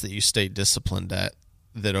tasks that you stay disciplined at,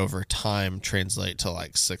 that over time translate to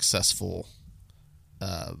like successful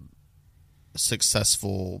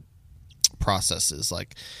processes.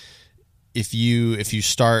 Like if you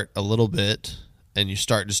start a little bit and you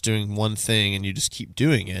start just doing one thing and you just keep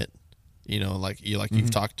doing it, you know, like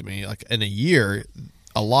you've talked to me, like in a year,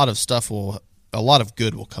 a lot of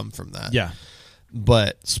good will come from that. Yeah.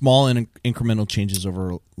 But Small and incremental changes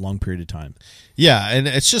over a long period of time. yeah, and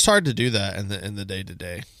it's just hard to do that in the day to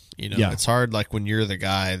day. You know, Yeah. it's hard like when you're the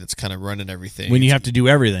guy that's kind of running everything. When you have to do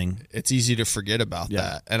everything. It's easy to forget about Yeah.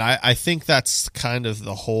 that. And I think that's kind of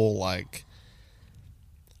the whole like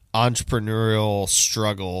entrepreneurial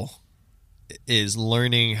struggle is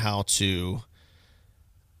learning how to,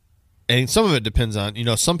 and some of it depends on,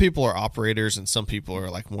 some people are operators and some people are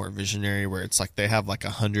like more visionary, where it's like they have like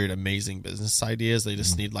 100 amazing business ideas. They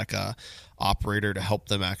just need like a operator to help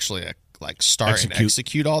them actually like start and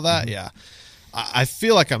execute all that. Yeah. I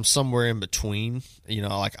feel like I'm somewhere in between,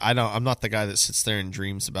 like I'm not the guy that sits there and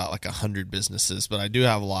dreams about like 100 businesses, but I do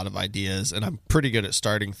have a lot of ideas and I'm pretty good at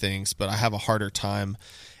starting things, but I have a harder time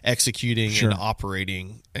executing and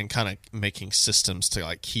operating and kind of making systems to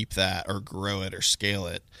like keep that or grow it or scale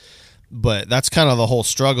it. But that's kind of the whole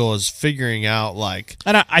struggle, is figuring out like,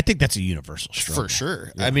 and I think that's a universal struggle for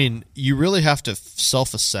sure. Yeah. I mean, you really have to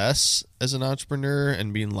self-assess as an entrepreneur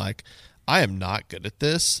and being like, I am not good at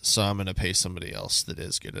this, so I'm going to pay somebody else that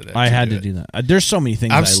is good at it. I had to do that. There's so many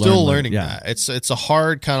things I'm I still learned learning that. It's a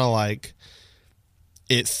hard kind of like,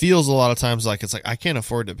 it feels a lot of times like it's like, I can't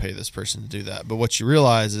afford to pay this person to do that. But what you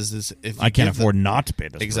realize is if you I can't afford not to pay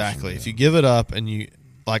this exactly. person. If you give it up and you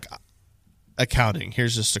like accounting,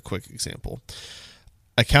 here's just a quick example.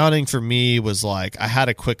 Accounting for me was like, I had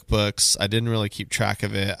a QuickBooks. I didn't really keep track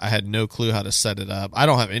of it. I had no clue how to set it up. I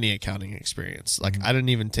don't have any accounting experience. Like I didn't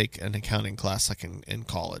even take an accounting class like in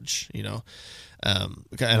college, and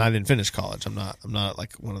I didn't finish college. I'm not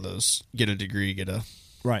like one of those get a degree, get a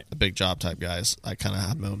big job type guys. I kind of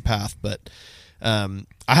had my own path, but I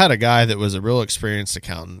had a guy that was a real experienced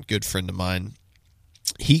accountant, good friend of mine.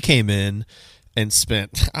 He came in and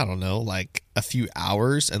spent, I don't know, like a few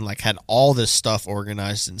hours and like had all this stuff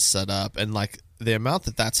organized and set up. And like the amount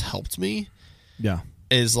that's helped me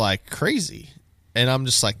is like crazy. And I'm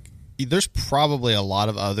just like, there's probably a lot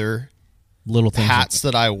of other little things hats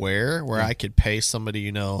that I wear where I could pay somebody,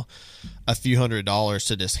 a few $100s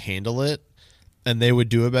to just handle it, and they would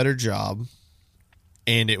do a better job.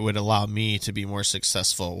 And it would allow me to be more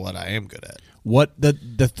successful at what I am good at. What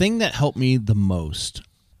the thing that helped me the most,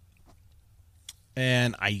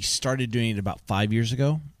 and I started doing it about 5 years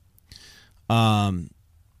ago,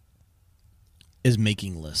 is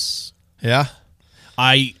making lists. Yeah.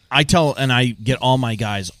 I tell, and I get all my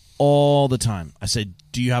guys all the time. I said,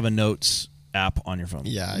 do you have a notes app on your phone?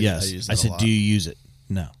 Yeah. Yes. I use that I said, a lot. do you use it?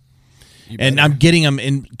 No. And I'm getting them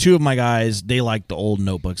in. Two of my guys, they like the old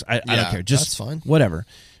notebooks. I don't care. Just that's fine. Whatever.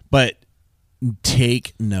 But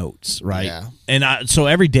take notes, right? Yeah. And so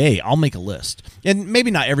every day I'll make a list, and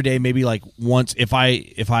maybe not every day, maybe like once. If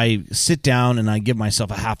I sit down and I give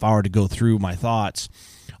myself a half hour to go through my thoughts,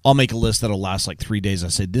 I'll make a list that'll last like 3 days. I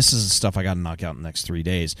say, this is the stuff I got to knock out in the next 3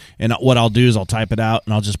 days. And what I'll do is I'll type it out,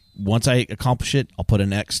 and I'll just, once I accomplish it, I'll put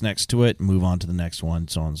an X next to it and move on to the next one,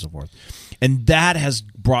 so on and so forth. And that has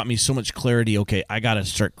brought me so much clarity. Okay, I got to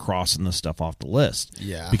start crossing this stuff off the list.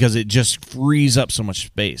 Yeah. Because it just frees up so much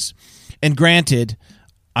space. And granted,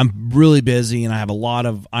 I'm really busy and I have a lot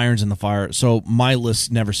of irons in the fire, so my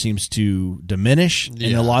list never seems to diminish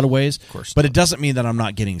in a lot of ways. Of course but not. it doesn't mean that I'm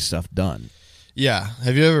not getting stuff done. Yeah.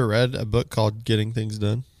 Have you ever read a book called Getting Things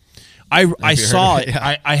Done? I saw heard it. of it?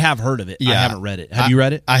 Yeah. I have heard of it. I Yeah. haven't read it. Have you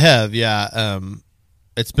read it? I have, yeah.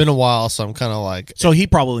 It's been a while, so I'm kind of like... So he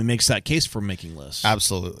probably makes that case for making lists.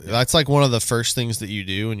 Absolutely. That's like one of the first things that you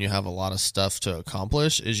do when you have a lot of stuff to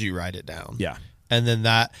accomplish is you write it down. Yeah. And then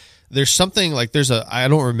there's something like I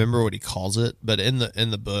don't remember what he calls it, but in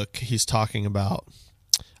the book he's talking about,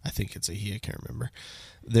 I think it's a he, I can't remember.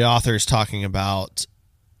 The author is talking about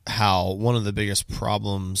how one of the biggest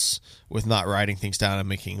problems with not writing things down and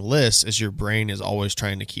making lists is your brain is always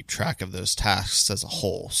trying to keep track of those tasks as a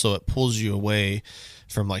whole. So it pulls you away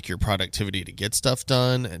from like your productivity to get stuff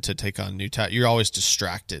done and to take on new tasks. You're always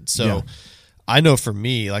distracted. So Yeah. I know for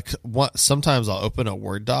me, like sometimes I'll open a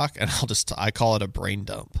Word doc and I call it a brain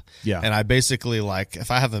dump. Yeah. And I basically like, if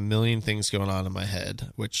I have a million things going on in my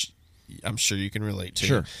head, which I'm sure you can relate to.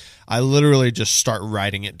 Sure. I literally just start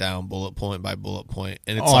writing it down bullet point by bullet point.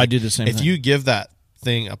 And it's I do the same if thing. you give that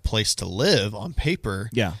thing a place to live on paper,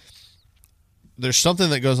 Yeah. there's something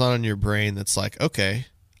that goes on in your brain that's like, okay,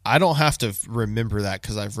 I don't have to remember that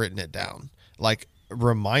because I've written it down. Like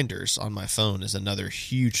reminders on my phone is another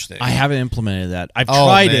huge thing. I haven't implemented that. I've Oh,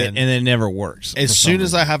 tried man. it, and it never works. As soon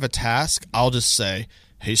as I have a task, I'll just say,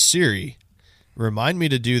 hey, Siri, remind me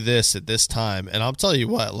to do this at this time. And I'll tell you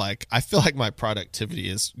what, like, I feel like my productivity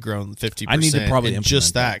has grown 50%. I need to probably in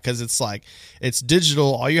just implement that because it's like, it's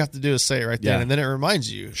digital. All you have to do is say it right there, Yeah. and then it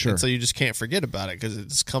reminds you. Sure. And so you just can't forget about it because it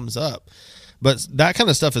just comes up. But that kind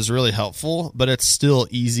of stuff is really helpful, but it's still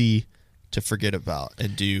easy to forget about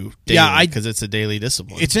and do daily Yeah, because it's a daily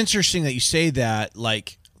discipline. It's interesting that you say that.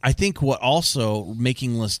 Like, I think what also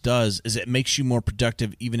making lists does is it makes you more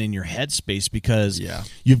productive even in your headspace because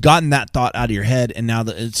you've gotten that thought out of your head, and now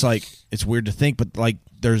that it's like it's weird to think, but like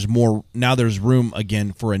there's room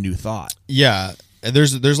again for a new thought. Yeah. And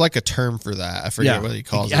there's like a term for that. I forget what he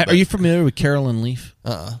calls it. Are you familiar with Carolyn Leaf?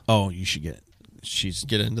 Oh, you should get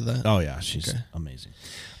into that. Oh yeah, she's amazing.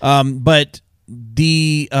 But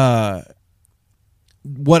the I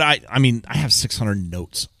have 600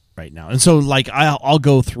 notes right now, and so like I'll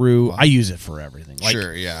go through. Wow. I use it for everything. Like,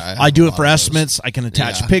 sure, yeah. I do it for estimates. I can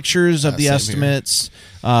attach pictures of the estimates.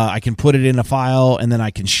 I can put it in a file, and then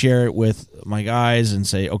I can share it with my guys and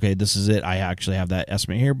say, okay, this is it. I actually have that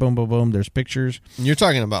estimate here. Boom, boom, boom. There's pictures. And you're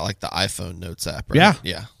talking about like the iPhone Notes app, right? Yeah,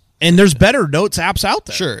 yeah. And there's better notes apps out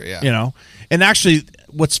there. Sure, yeah. You know, and actually,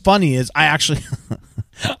 what's funny is I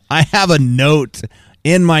have a note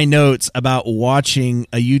in my notes about watching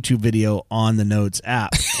a YouTube video on the Notes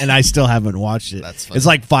app, and I still haven't watched it. That's funny. It's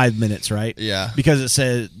like 5 minutes, right? Yeah. Because it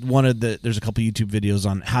says there's a couple YouTube videos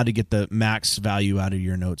on how to get the max value out of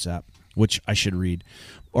your Notes app, which I should read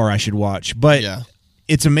or I should watch. But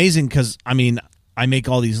it's amazing because, I mean, I make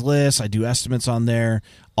all these lists. I do estimates on there.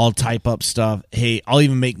 I'll type up stuff. Hey, I'll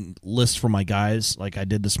even make lists for my guys like I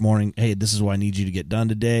did this morning. Hey, this is what I need you to get done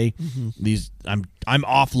today. Mm-hmm. I'm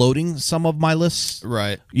offloading some of my lists.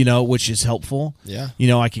 Right. You know, which is helpful. Yeah. You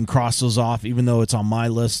know, I can cross those off even though it's on my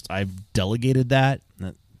list. I've delegated that.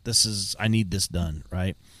 I need this done,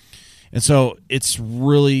 right? And so it's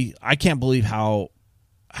really, I can't believe how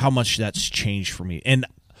much that's changed for me. And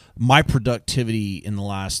my productivity in the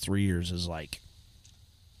last 3 years is like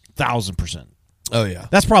 1,000%. Oh yeah,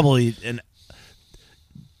 that's probably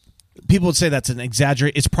people would say that's an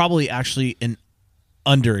exaggerate. It's probably actually an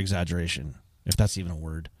under exaggeration, if that's even a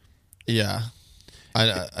word. Yeah,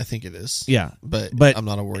 I think it is. Yeah, but I'm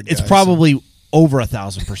not a word guy. It's probably over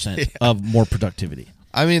 1,000% of more productivity.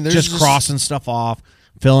 I mean, there's just crossing stuff off,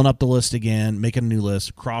 filling up the list again, making a new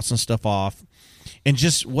list, crossing stuff off, and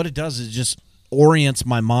just what it does is it just orients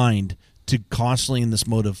my mind to constantly in this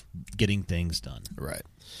mode of getting things done. Right.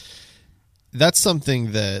 That's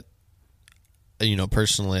something that, you know,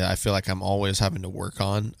 personally, I feel like I'm always having to work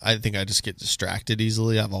on. I think I just get distracted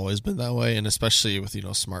easily. I've always been that way. And especially with, you know,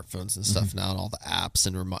 smartphones and stuff now and all the apps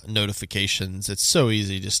and notifications, it's so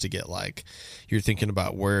easy just to get like, you're thinking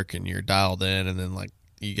about work and you're dialed in and then like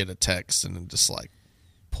you get a text and it just like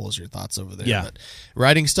pulls your thoughts over there. Yeah. But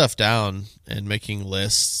writing stuff down and making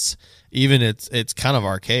lists, even it's kind of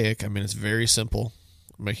archaic. I mean, it's very simple.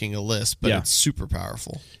 Making a list, but it's super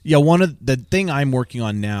powerful. Yeah, one of the thing I'm working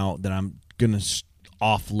on now that I'm going to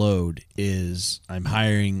offload is I'm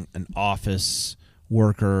hiring an office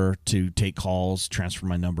worker to take calls, transfer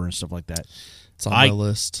my number and stuff like that. It's on my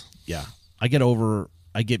list. Yeah. I get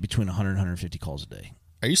between 100 and 150 calls a day.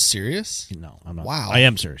 Are you serious? No, I'm not. Wow. I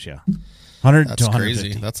am serious, yeah. 100 That's to 150.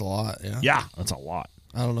 crazy. That's a lot, yeah. Yeah, that's a lot.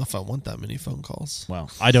 I don't know if I want that many phone calls.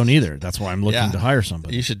 Well, I don't either. That's why I'm looking to hire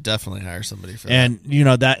somebody. You should definitely hire somebody for that. And, you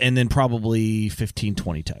know, that, and then probably 15,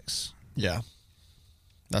 20 texts. Yeah.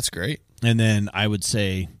 That's great. And then I would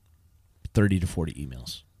say 30 to 40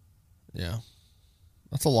 emails. Yeah.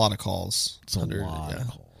 That's a lot of calls. It's a lot of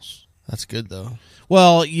calls. That's good, though.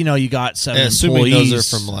 Well, you know, you got 7 assuming employees.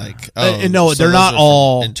 Those are from like... no, they're not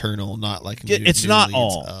all... internal, not like... It's not leads.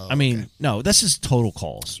 all. Oh, I mean, no, this is total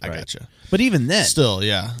calls. Right? I gotcha. But even then... Still,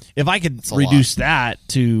 yeah. If I could reduce that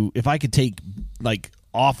to... If I could take, like,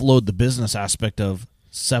 offload the business aspect of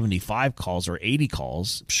 75 calls or 80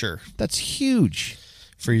 calls... Sure. That's huge.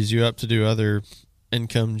 Frees you up to do other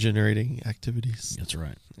income-generating activities. That's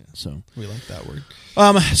right. Yeah. So we like that word.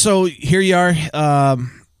 So here you are...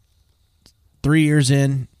 3 years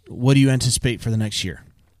in, what do you anticipate for the next year?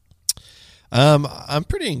 I'm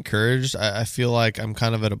pretty encouraged. I feel like I'm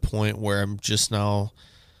kind of at a point where I'm just now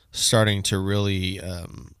starting to really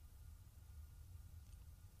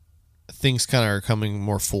things kind of are coming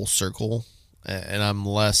more full circle, and I'm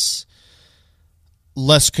less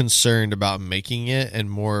concerned about making it and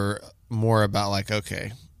more about like,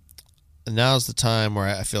 okay, now's the time where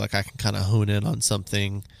I feel like I can kind of hone in on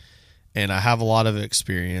something, and I have a lot of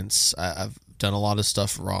experience. I've done a lot of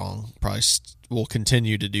stuff wrong. Probably will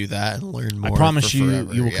continue to do that and learn more. I promise you,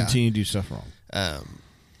 forever. you will continue to do stuff wrong.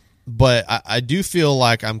 But I do feel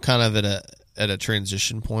like I'm kind of at a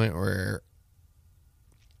transition point where,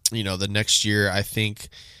 you know, the next year I think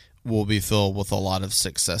will be filled with a lot of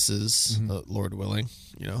successes, Lord willing,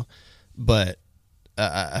 you know. But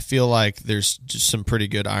I feel like there's just some pretty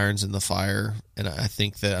good irons in the fire, and I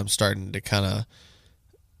think that I'm starting to kind of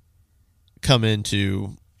come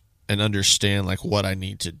into and understand like what I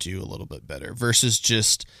need to do a little bit better versus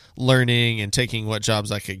just learning and taking what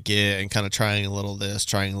jobs I could get and kind of trying a little of this,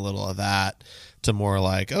 trying a little of that, to more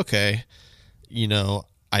like, okay,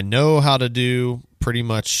 I know how to do pretty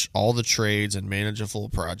much all the trades and manage a full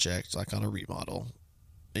project like on a remodel.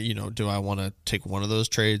 Do I want to take one of those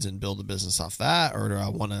trades and build a business off that, or do I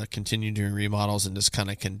want to continue doing remodels and just kind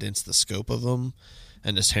of condense the scope of them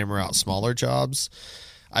and just hammer out smaller jobs?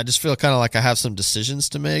 I just feel kind of like I have some decisions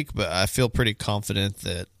to make, but I feel pretty confident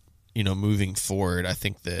that, moving forward, I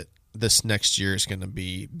think that this next year is going to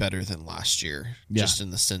be better than last year, just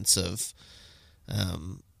in the sense of,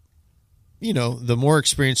 the more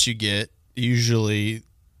experience you get, usually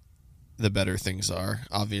the better things are,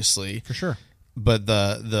 obviously. For sure. But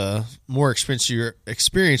the more experience you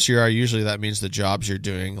are, usually that means the jobs you're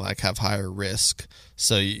doing like have higher risk.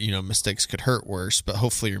 So, mistakes could hurt worse, but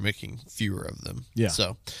hopefully you're making fewer of them. Yeah.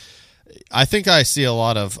 So I think I see a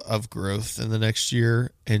lot of growth in the next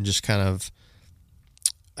year, and just kind of,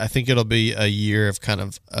 I think it'll be a year of kind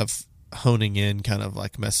of honing in kind of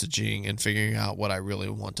like messaging and figuring out what I really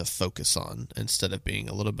want to focus on instead of being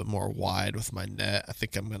a little bit more wide with my net. I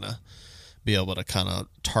think I'm going to be able to kind of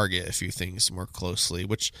target a few things more closely,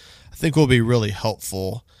 which I think will be really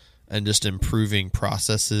helpful in just improving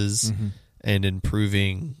processes and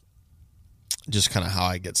improving just kind of how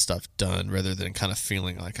I get stuff done, rather than kind of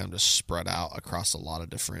feeling like I'm just spread out across a lot of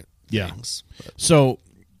different things. So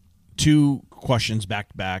 2 questions back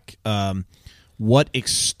to back. What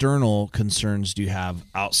external concerns do you have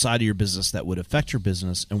outside of your business that would affect your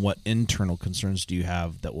business, and what internal concerns do you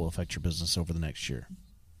have that will affect your business over the next year?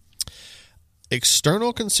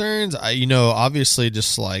 External concerns, obviously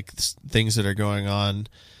just like things that are going on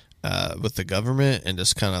with the government and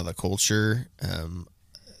just kind of the culture.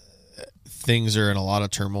 Things are in a lot of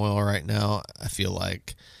turmoil right now. I feel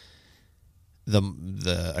like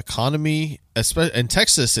the economy, especially in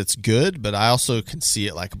Texas, it's good, but I also can see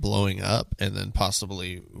it like blowing up and then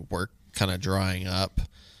possibly work kind of drying up.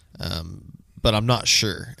 But I'm not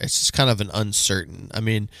sure. It's just kind of an uncertain. I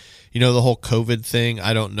mean, the whole COVID thing,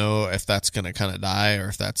 I don't know if that's going to kind of die or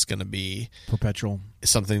if that's going to be perpetual,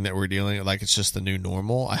 something that we're dealing with. Like, it's just the new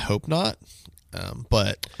normal. I hope not.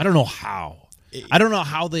 But I don't know how. I don't know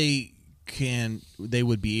how they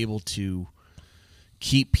would be able to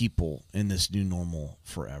keep people in this new normal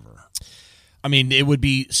forever. I mean, it would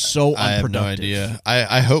be so unproductive. I have no idea.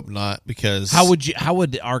 I hope not, because how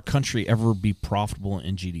would our country ever be profitable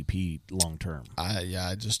in GDP long term?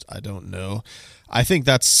 I don't know. I think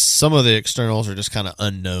that's, some of the externals are just kind of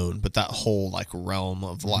unknown, but that whole like realm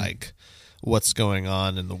of like what's going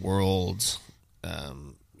on in the world,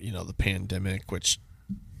 the pandemic, which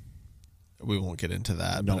we won't get into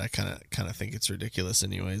that, but I kind of think it's ridiculous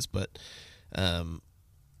anyways. But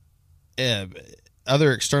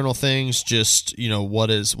other external things, just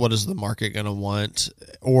what is the market going to want,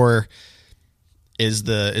 or is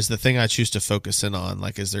the thing I choose to focus in on,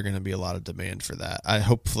 like, is there going to be a lot of demand for that?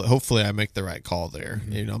 Hopefully I make the right call there.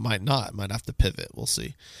 Might have to pivot. We'll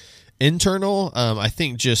see. Internal, I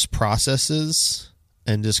think just processes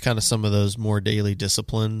and just kind of some of those more daily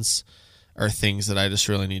disciplines are things that I just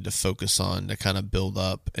really need to focus on to kind of build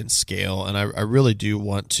up and scale. And I really do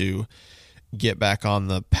want to get back on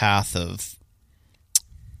the path of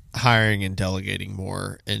hiring and delegating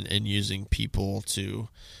more, and using people to,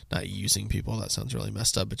 not using people, that sounds really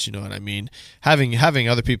messed up, but you know what I mean, having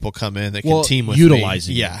other people come in that can team with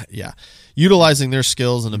utilizing me. Utilizing their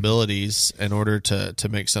skills and abilities in order to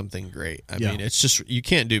make something great. I mean, it's just, you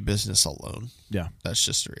can't do business alone. That's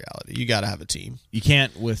just the reality. You got to have a team. You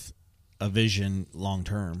can't with a vision long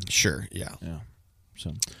term. Sure. So,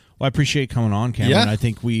 well, I appreciate you coming on, Cameron. I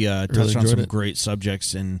think we touched really on some it. great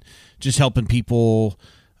subjects, and just helping people,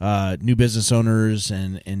 new business owners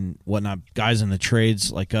and whatnot, guys in the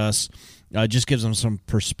trades like us, just gives them some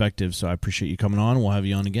perspective. So I appreciate you coming on. We'll have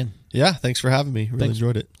you on again. Yeah, thanks for having me. Really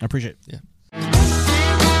enjoyed it. I appreciate it. Yeah.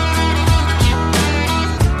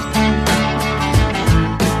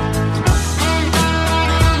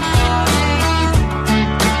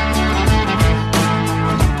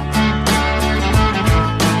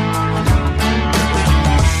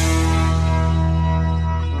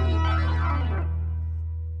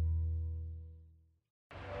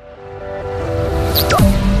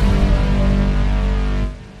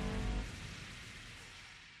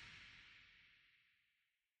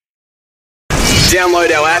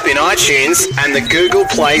 Download our app in iTunes and the Google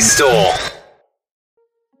Play Store.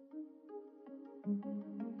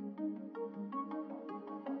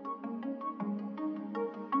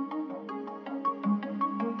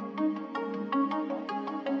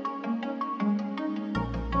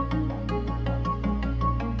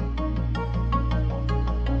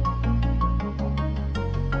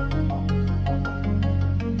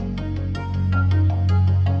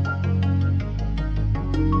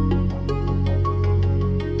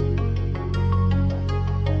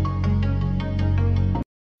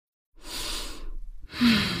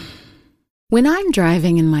 When I'm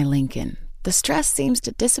driving in my Lincoln, the stress seems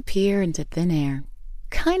to disappear into thin air,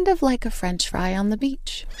 kind of like a French fry on the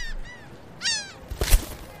beach.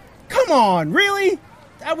 Come on, really?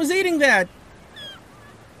 I was eating that.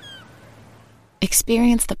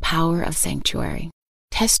 Experience the power of Sanctuary.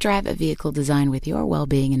 Test drive a vehicle designed with your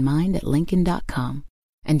well-being in mind at Lincoln.com.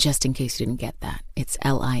 And just in case you didn't get that, it's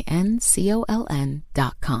LINCOLN.com.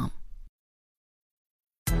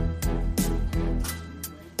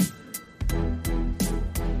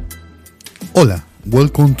 Hola,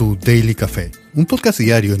 welcome to Daily Café, un podcast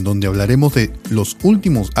diario en donde hablaremos de los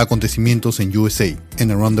últimos acontecimientos en USA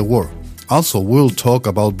and around the world. Also, we'll talk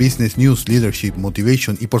about business news, leadership,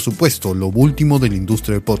 motivation y por supuesto lo último de la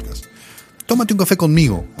industria del podcast. Tómate un café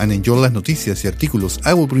conmigo and enjoy las noticias y artículos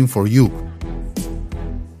I will bring for you.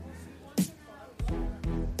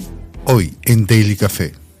 Hoy en Daily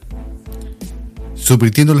Café.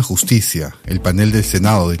 Subvirtiendo la justicia, el panel del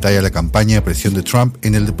Senado detalla la campaña de presión de Trump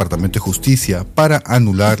en el Departamento de Justicia para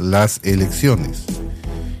anular las elecciones.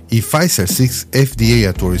 Y Pfizer seeks FDA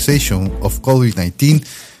authorization of COVID-19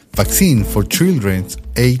 vaccine for children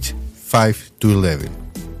aged 5 to 11.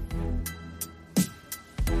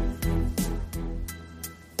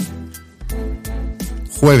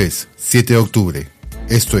 Jueves 7 de octubre.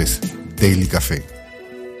 Esto es Daily Café.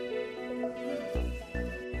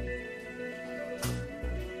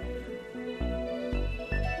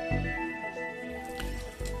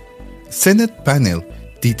 Senate panel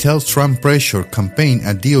details Trump pressure campaign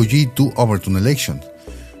at DOJ to overturn election.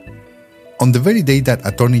 On the very day that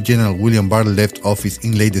Attorney General William Barr left office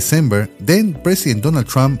in late December, then President Donald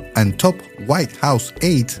Trump and top White House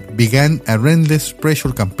aides began a relentless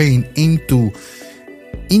pressure campaign into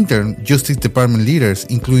interim Justice Department leaders,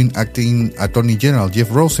 including acting Attorney General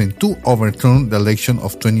Jeff Rosen, to overturn the election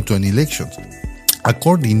of 2020 elections,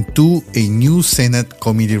 according to a new Senate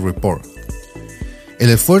committee report. El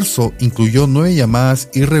esfuerzo incluyó 9 llamadas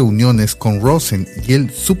y reuniones con Rosen y el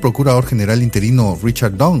subprocurador general interino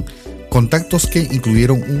Richard Dunn, contactos que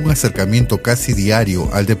incluyeron un acercamiento casi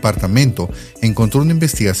diario al departamento en contra de una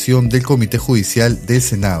investigación del Comité Judicial del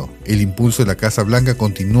Senado. El impulso de la Casa Blanca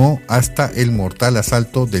continuó hasta el mortal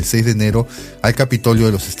asalto del 6 de enero al Capitolio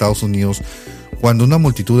de los Estados Unidos, cuando una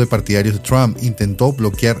multitud de partidarios de Trump intentó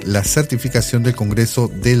bloquear la certificación del Congreso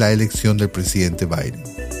de la elección del presidente Biden.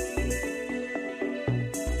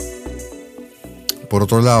 Por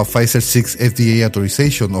otro lado, Pfizer seeks FDA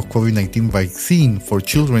authorization of COVID-19 vaccine for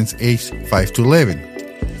children aged 5 to 11.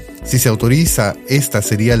 Si se autoriza, esta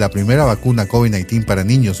sería la primera vacuna COVID-19 para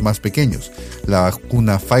niños más pequeños. La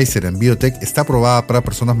vacuna Pfizer BioNTech está aprobada para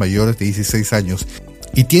personas mayores de 16 años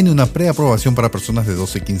y tiene una preaprobación para personas de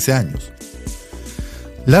 12 a 15 años.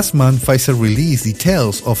 Last month, Pfizer released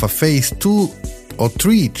details of a phase 2 or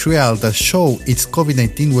 3 trial that showed its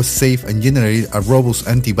COVID-19 was safe and generated a robust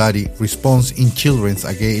antibody response in children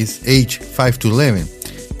against age 5 to 11.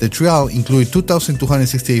 The trial included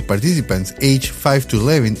 2,268 participants aged 5 to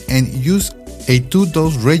 11 and used a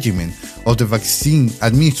 2-dose regimen of the vaccine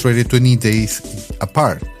administered 20 days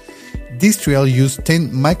apart. This trial used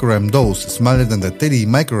 10 microgram dose, smaller than the 30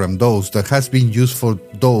 microgram dose that has been used for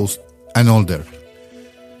those and older.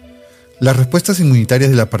 Las respuestas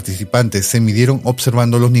inmunitarias de las participantes se midieron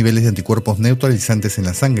observando los niveles de anticuerpos neutralizantes en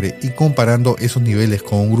la sangre y comparando esos niveles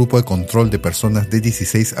con un grupo de control de personas de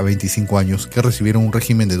 16 a 25 años que recibieron un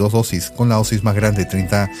régimen de 2 dosis con la dosis más grande de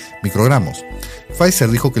 30 microgramos.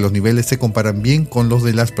 Pfizer dijo que los niveles se comparan bien con los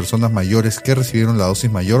de las personas mayores que recibieron la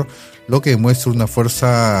dosis mayor, lo que demuestra una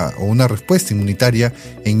fuerza o una respuesta inmunitaria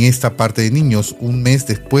en esta parte de niños un mes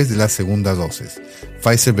después de la segunda dosis.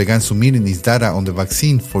 Pfizer began submitting its data on the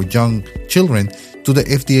vaccine for young children to the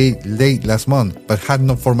FDA late last month, but had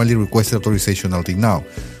not formally requested authorization until now.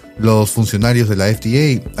 Los funcionarios de la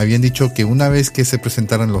FDA habían dicho que una vez que se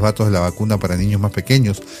presentaran los datos de la vacuna para niños más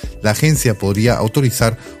pequeños, la agencia podría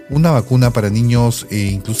autorizar una vacuna para niños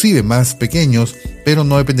inclusive más pequeños, pero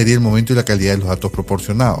no dependería del momento y la calidad de los datos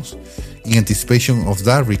proporcionados. In anticipation of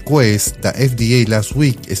that request, the FDA last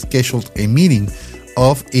week scheduled a meeting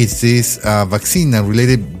of its vaccine and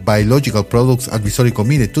related biological products advisory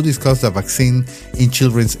committee to discuss the vaccine in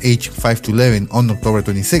children aged 5 to 11 on October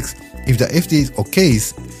 26. If the FDA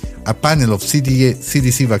okays, a panel of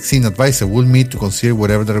CDC vaccine advisor will meet to consider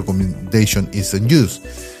whatever the recommendation is in use.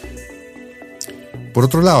 Por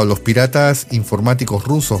otro lado, los piratas informáticos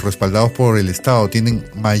rusos respaldados por el Estado tienen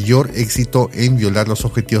mayor éxito en violar los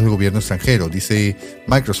objetivos del gobierno extranjero, dice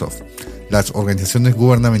Microsoft. Las organizaciones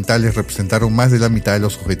gubernamentales representaron más de la mitad de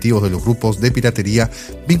los objetivos de los grupos de piratería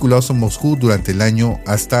vinculados a Moscú durante el año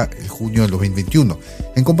hasta el junio del 2021,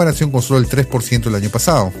 en comparación con solo el 3% del año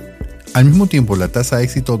pasado. Al mismo tiempo, la tasa de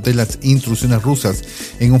éxito de las intrusiones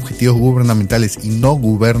rusas en objetivos gubernamentales y no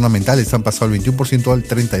gubernamentales han pasado del 21% al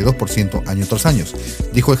 32% año tras año,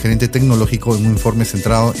 dijo el gerente tecnológico en un informe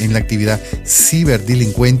centrado en la actividad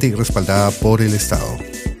ciberdelincuente y respaldada por el Estado.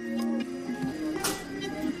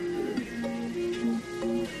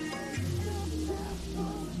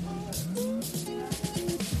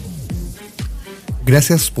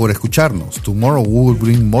 Gracias por escucharnos. Tomorrow we will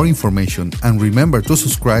bring more information and remember to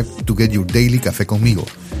subscribe to get your daily café conmigo.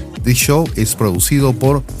 This show es producido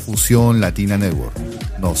por Fusión Latina Network.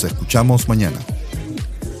 Nos escuchamos mañana.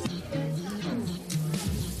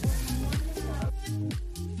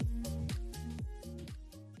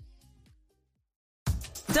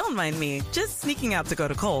 Don't mind me, just sneaking out to go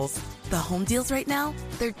to Kohl's. The home deals right now,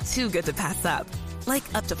 they're too good to pass up. Like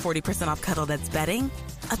up to 40% off Cuddle That's bedding,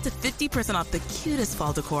 up to 50% off the cutest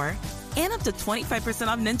fall decor, and up to 25%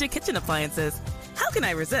 off Ninja kitchen appliances. How can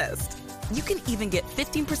I resist? You can even get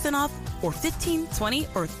 15% off or 15, 20,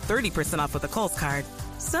 or 30% off with a Kohl's card.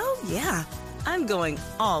 So yeah, I'm going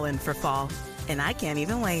all in for fall, and I can't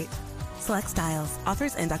even wait. Select styles.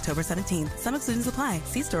 Offers end October 17th. Some exclusions apply.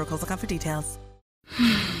 See store or Kohl's.com for details.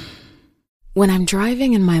 When I'm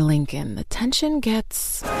driving in my Lincoln, the tension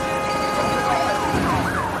gets...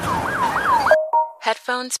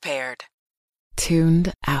 Headphones paired.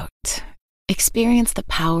 Tuned out. Experience the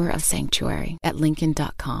power of Sanctuary at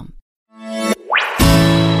Lincoln.com.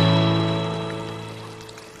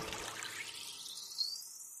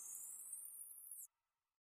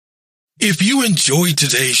 If you enjoyed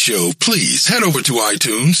today's show, please head over to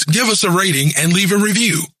iTunes, give us a rating, and leave a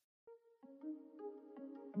review.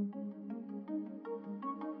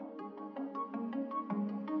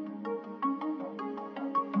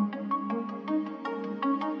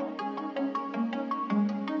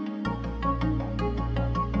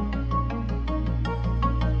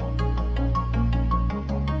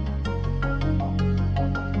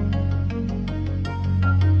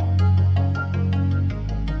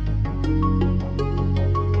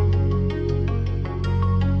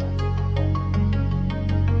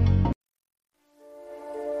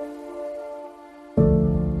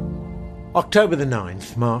 October the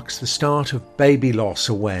 9th marks the start of Baby Loss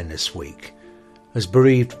Awareness Week, as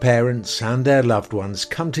bereaved parents and their loved ones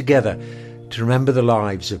come together to remember the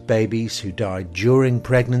lives of babies who died during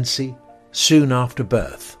pregnancy, soon after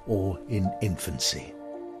birth, or in infancy.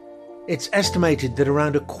 It's estimated that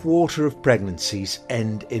around a quarter of pregnancies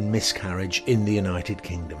end in miscarriage in the United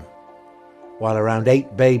Kingdom, while around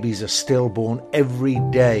 8 babies are still born every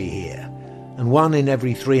day here, and 1 in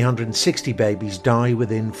every 360 babies die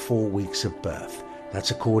within 4 weeks of birth.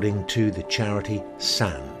 That's according to the charity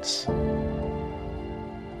SANDS.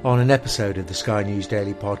 On an episode of the Sky News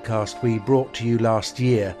Daily podcast we brought to you last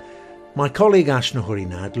year, my colleague Ashna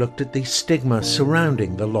Hurinad looked at the stigma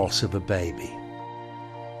surrounding the loss of a baby.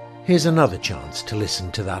 Here's another chance to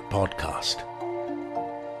listen to that podcast.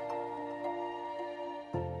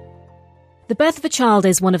 The birth of a child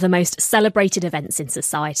is one of the most celebrated events in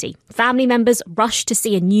society. Family members rush to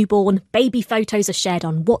see a newborn, baby photos are shared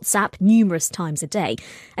on WhatsApp numerous times a day,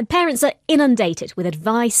 and parents are inundated with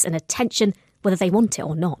advice and attention whether they want it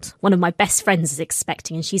or not. One of my best friends is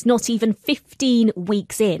expecting, and she's not even 15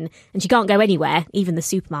 weeks in, and she can't go anywhere, even the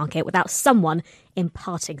supermarket, without someone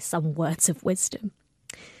imparting some words of wisdom.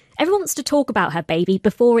 Everyone wants to talk about her baby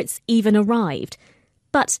before it's even arrived,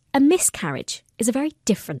 but a miscarriage is a very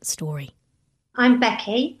different story. I'm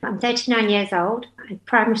Becky. I'm 39 years old. I'm a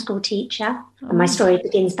primary school teacher, and my story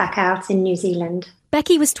begins back out in New Zealand.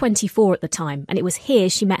 Becky was 24 at the time, and it was here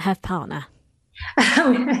she met her partner.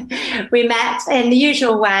 We met in the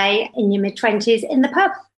usual way in your mid-20s in the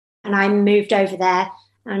pub, and I moved over there,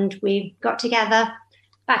 and we got together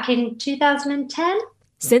back in 2010.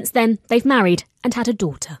 Since then, they've married and had a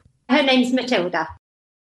daughter. Her name's Matilda.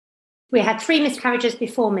 We had 3 miscarriages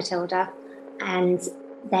before Matilda, and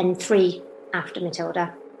then 3 after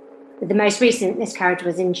Matilda. The most recent miscarriage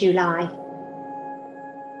was in July.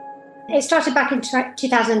 It started back in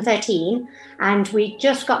 2013, and we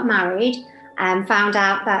just got married and found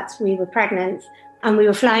out that we were pregnant, and we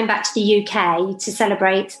were flying back to the UK to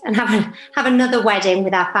celebrate and have another wedding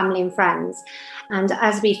with our family and friends. And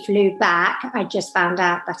as we flew back, I just found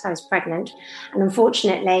out that I was pregnant. And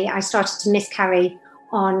unfortunately, I started to miscarry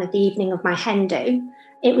on the evening of my hen do.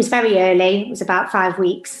 It was very early. It was about 5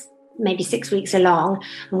 weeks, maybe 6 weeks along.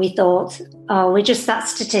 And we thought, oh, we're just that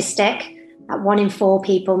statistic, that 1 in 4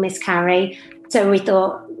 people miscarry. So we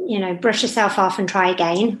thought, brush yourself off and try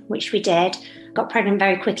again, which we did. Got pregnant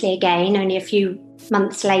very quickly again, only a few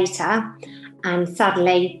months later. And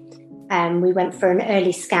sadly, We went for an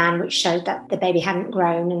early scan, which showed that the baby hadn't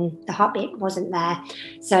grown and the heartbeat wasn't there.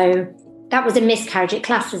 So that was a miscarriage. It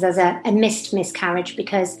classes as a missed miscarriage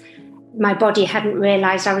because my body hadn't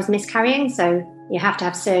realised I was miscarrying. So you have to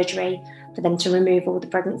have surgery for them to remove all the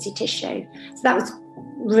pregnancy tissue. So that was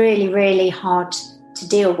really, really hard to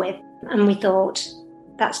deal with. And we thought,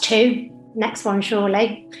 that's 2, next one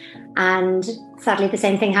surely. And sadly, the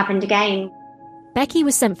same thing happened again. Becky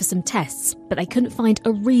was sent for some tests, but they couldn't find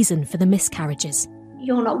a reason for the miscarriages.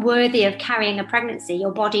 You're not worthy of carrying a pregnancy.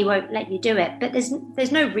 Your body won't let you do it, but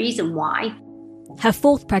there's no reason why. Her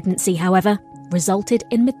 4th pregnancy, however, resulted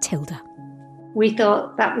in Matilda. We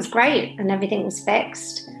thought that was great and everything was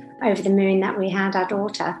fixed. Over the moon that we had our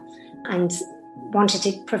daughter and wanted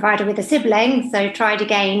to provide her with a sibling, so tried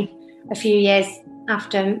again a few years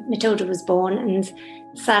after Matilda was born, and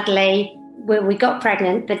sadly we got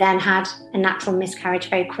pregnant but then had a natural miscarriage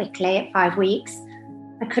very quickly at 5 weeks.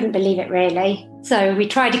 I couldn't believe it really. So we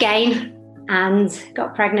tried again and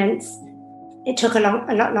got pregnant. It took a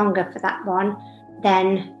lot longer for that one.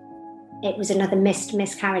 Then it was another missed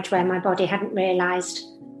miscarriage where my body hadn't realised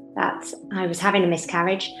that I was having a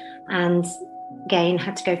miscarriage, and again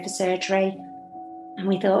had to go for surgery. And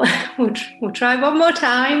we thought we'll try one more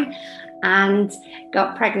time, and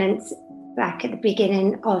got pregnant back at the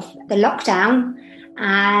beginning of the lockdown.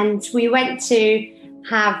 And we went to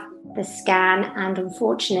have the scan, and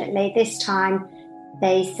unfortunately this time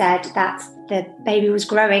they said that the baby was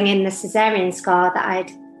growing in the cesarean scar that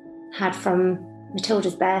I'd had from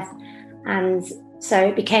Matilda's birth. And so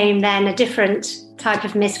it became then a different type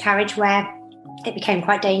of miscarriage where it became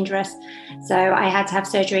quite dangerous. So I had to have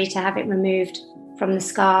surgery to have it removed from the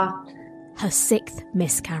scar. Her 6th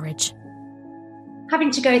miscarriage.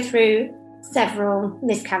 Having to go through several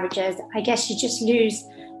miscarriages, I guess you just lose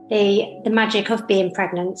the magic of being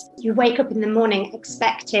pregnant. You wake up in the morning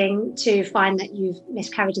expecting to find that you've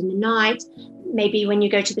miscarried in the night. Maybe when you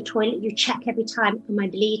go to the toilet, you check every time, am I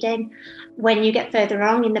bleeding? When you get further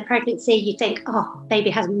along in the pregnancy, you think, oh, baby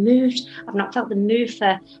hasn't moved. I've not felt them move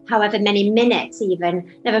for however many minutes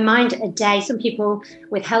even, never mind a day. Some people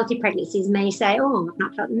with healthy pregnancies may say, oh, I've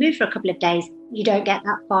not felt them move for a couple of days. You don't get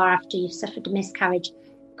that far after you've suffered a miscarriage.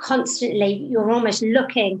 Constantly, you're almost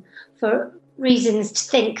looking for reasons to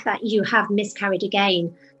think that you have miscarried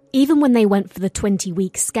again. Even when they went for the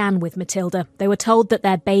 20-week scan with Matilda, they were told that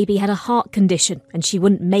their baby had a heart condition and she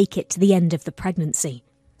wouldn't make it to the end of the pregnancy.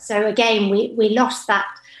 So again, we lost that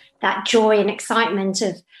joy and excitement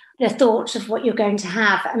of the thought of what you're going to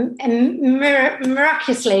have. And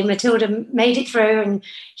miraculously, Matilda made it through and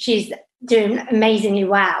she's doing amazingly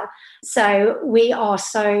well. So we are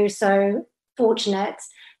so fortunate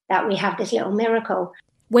that we have this little miracle.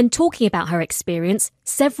 When talking about her experience,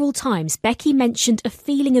 several times Becky mentioned a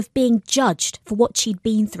feeling of being judged for what she'd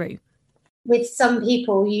been through. With some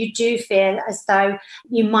people, you do feel as though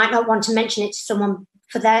you might not want to mention it to someone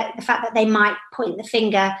for the fact that they might point the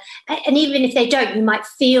finger. And even if they don't, you might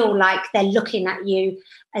feel like they're looking at you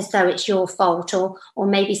as though it's your fault or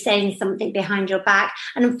maybe saying something behind your back.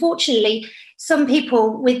 And unfortunately, some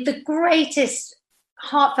people with the greatest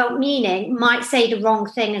heartfelt meaning might say the wrong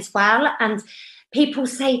thing as well. And people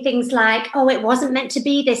say things like, oh, it wasn't meant to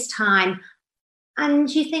be this time.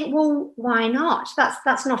 And you think, well, why not?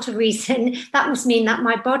 That's not a reason. That must mean that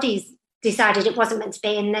my body's decided it wasn't meant to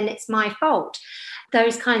be and then it's my fault.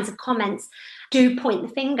 Those kinds of comments do point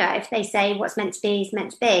the finger. If they say what's meant to be is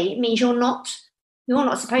meant to be, it means you're not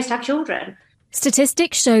supposed to have children.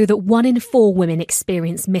 Statistics show that 1 in 4 women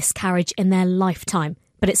experience miscarriage in their lifetime,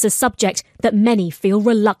 but it's a subject that many feel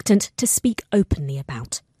reluctant to speak openly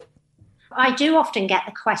about. I do often get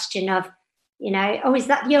the question of, oh, is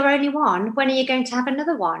that your only one? When are you going to have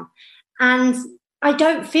another one? And I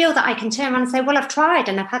don't feel that I can turn around and say, well, I've tried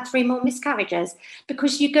and I've had 3 more miscarriages,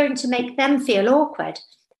 because you're going to make them feel awkward.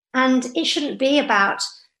 And it shouldn't be about,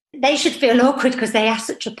 they should feel awkward because they ask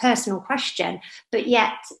such a personal question. But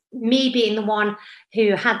yet me being the one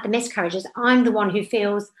who had the miscarriages, I'm the one who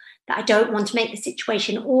feels that I don't want to make the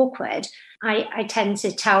situation awkward. I tend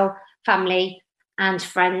to tell family and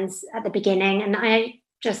friends at the beginning, and I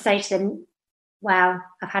just say to them, well,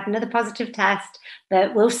 I've had another positive test,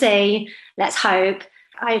 but we'll see, let's hope.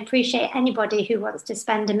 I appreciate anybody who wants to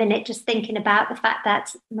spend a minute just thinking about the fact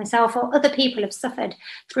that myself or other people have suffered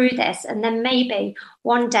through this, and then maybe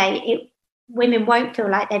one day women won't feel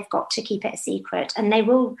like they've got to keep it a secret, and they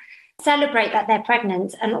will celebrate that they're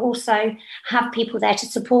pregnant and also have people there to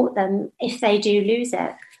support them if they do lose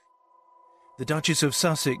it. The Duchess of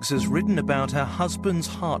Sussex has written about her husband's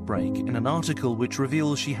heartbreak in an article which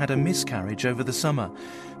reveals she had a miscarriage over the summer.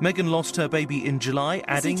 Meghan lost her baby in July,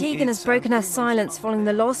 adding... Chrissy Teigen has broken her silence following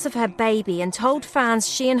the loss of her baby and told fans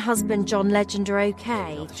she and husband John Legend are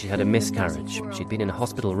okay. She had a miscarriage. She'd been in a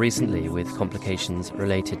hospital recently with complications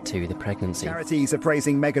related to the pregnancy. Charities are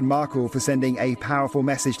praising Meghan Markle for sending a powerful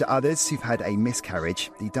message to others who've had a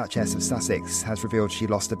miscarriage. The Duchess of Sussex has revealed she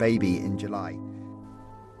lost a baby in July.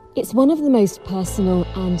 It's one of the most personal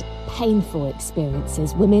and painful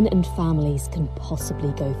experiences women and families can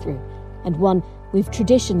possibly go through, and one we've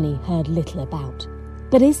traditionally heard little about.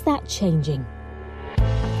 But is that changing?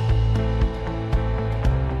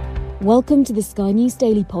 Welcome to the Sky News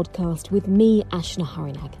Daily podcast with me, Ashna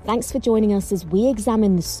Harinag. Thanks for joining us as we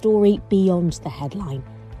examine the story beyond the headline.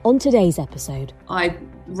 On today's episode, I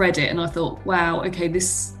read it and I thought, wow, okay,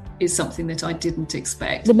 this is something that I didn't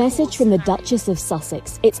expect. The message from the Duchess of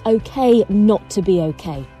Sussex: it's okay not to be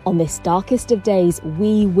okay. On this darkest of days,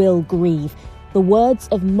 we will grieve. The words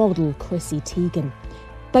of model Chrissy Teigen.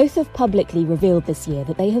 Both have publicly revealed this year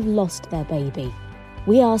that they have lost their baby.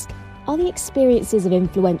 We ask, are the experiences of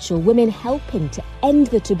influential women helping to end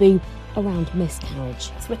the taboo around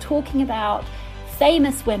miscarriage? So we're talking about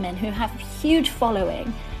famous women who have a huge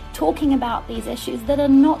following, talking about these issues that are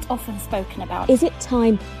not often spoken about. Is it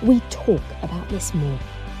time we talk about this more?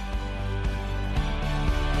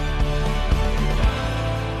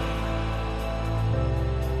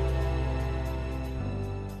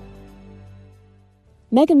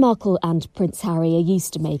 Meghan Markle and Prince Harry are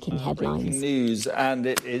used to making headlines. Breaking news, and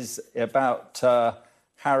it is about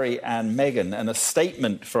Harry and Meghan, and a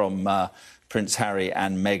statement from Prince Harry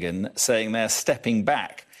and Meghan saying they're stepping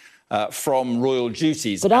back from royal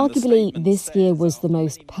duties. But arguably, this year was the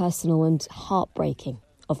most personal and heartbreaking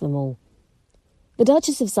of them all. The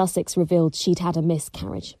Duchess of Sussex revealed she'd had a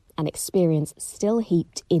miscarriage, an experience still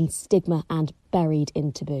heaped in stigma and buried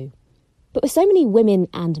in taboo. But with so many women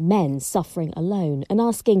and men suffering alone and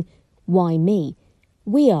asking, why me?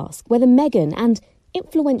 We ask whether Meghan and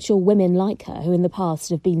influential women like her, who in the past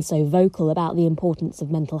have been so vocal about the importance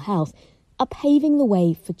of mental health, are paving the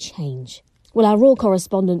way for change. Well, our Raw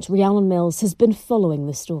correspondent Rhiannon Mills has been following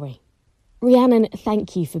the story. Rhiannon,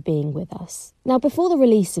 thank you for being with us. Now, before the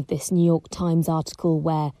release of this New York Times article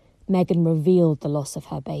where Meghan revealed the loss of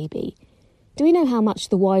her baby, do we know how much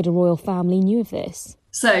the wider royal family knew of this?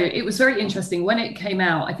 So it was very interesting. When it came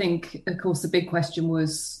out, I think, of course, the big question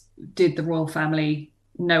was, did the royal family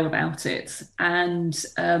know about it? And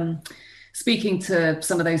speaking to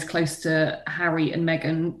some of those close to Harry and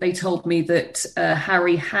Meghan, they told me that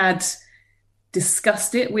Harry had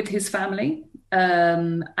discussed it with his family.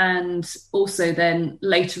 And also then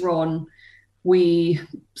later on, we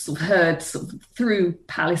sort of heard through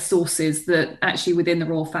palace sources that actually within the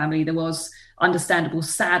royal family there was understandable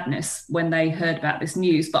sadness when they heard about this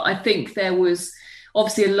news. But I think there was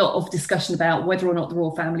obviously a lot of discussion about whether or not the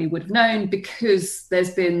royal family would have known, because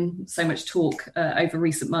there's been so much talk over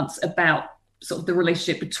recent months about sort of the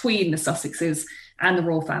relationship between the Sussexes and the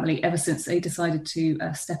royal family ever since they decided to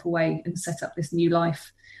step away and set up this new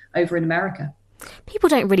life over in America. People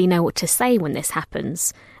don't really know what to say when this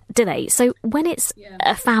happens, do they? So when it's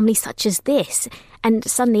a family such as this and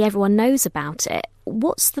suddenly everyone knows about it,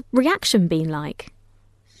 what's the reaction been like?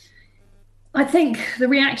 I think the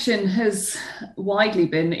reaction has widely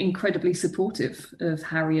been incredibly supportive of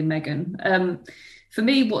Harry and Meghan. For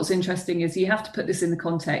me, what's interesting is you have to put this in the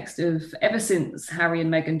context of ever since Harry and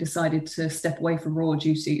Meghan decided to step away from royal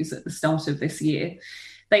duties at the start of this year,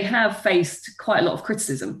 they have faced quite a lot of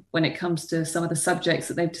criticism when it comes to some of the subjects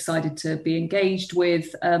that they've decided to be engaged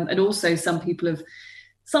with. And also some people have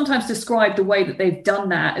sometimes described the way that they've done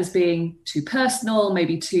that as being too personal,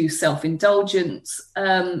 maybe too self-indulgent.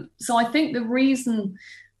 So I think the reason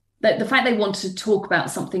that the fact they wanted to talk about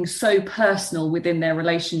something so personal within their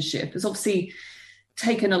relationship has obviously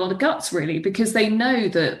taken a lot of guts, really, because they know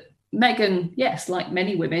that Meghan, yes, like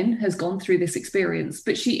many women, has gone through this experience,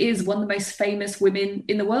 but she is one of the most famous women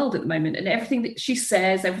in the world at the moment. And everything that she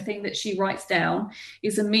says, everything that she writes down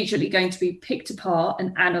is immediately going to be picked apart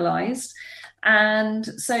and analysed. And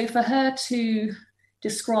so for her to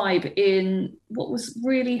describe in what was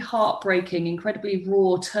really heartbreaking, incredibly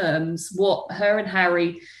raw terms, what her and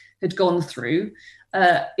Harry had gone through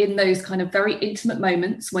in those kind of very intimate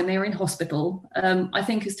moments when they were in hospital, I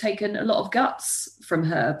think has taken a lot of guts from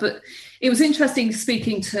her. But it was interesting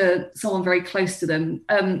speaking to someone very close to them.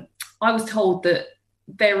 I was told that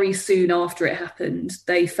very soon after it happened,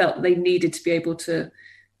 they felt they needed to be able to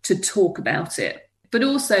talk about it. But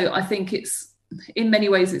also, I think it's in many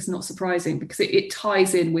ways it's not surprising, because it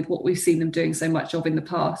ties in with what we've seen them doing so much of in the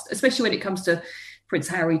past, especially when it comes to Prince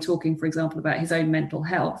Harry talking, for example, about his own mental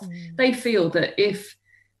health. They feel that if,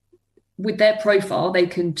 with their profile, they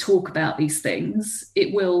can talk about these things,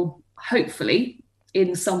 it will hopefully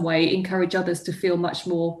in some way encourage others to feel much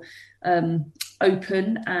more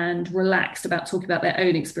open and relaxed about talking about their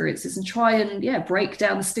own experiences, and try and break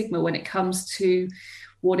down the stigma when it comes to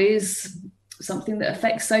what is something that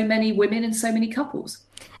affects so many women and so many couples.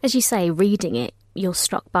 As you say, reading it, you're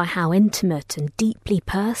struck by how intimate and deeply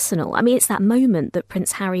personal. I mean, it's that moment that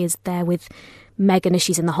Prince Harry is there with Meghan as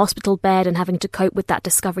she's in the hospital bed and having to cope with that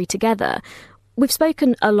discovery together. We've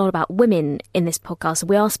spoken a lot about women in this podcast.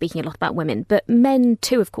 We are speaking a lot about women, but men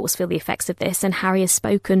too, of course, feel the effects of this. And Harry has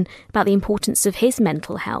spoken about the importance of his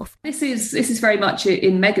mental health. This is very much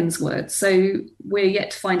in Meghan's words. So we're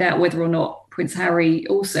yet to find out whether or not Prince Harry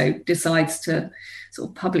also decides to sort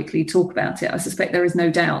of publicly talk about it. I suspect there is no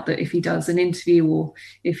doubt that if he does an interview, or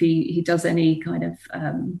if he does any kind of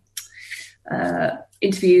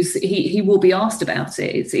interviews, he will be asked about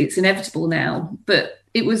it. It's inevitable now. But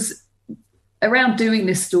it was around doing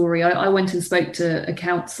this story, I went and spoke to a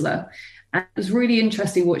counsellor, and it was really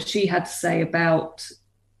interesting what she had to say about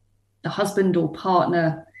the husband or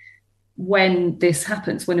partner when this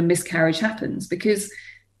happens, when a miscarriage happens, because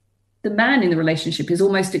the man in the relationship is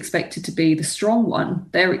almost expected to be the strong one.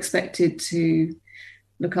 They're expected to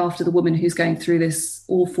look after the woman who's going through this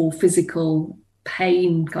awful physical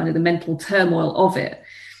pain, kind of the mental turmoil of it.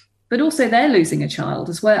 But also they're losing a child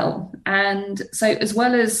as well. And so as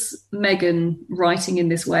well as Meghan writing in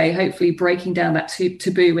this way, hopefully breaking down that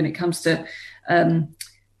taboo when it comes to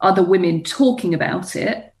other women talking about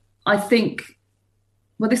it, I think,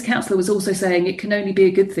 well, this counsellor was also saying it can only be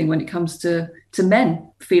a good thing when it comes to men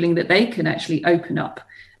feeling that they can actually open up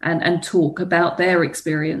and talk about their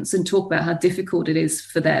experience and talk about how difficult it is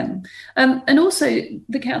for them. And also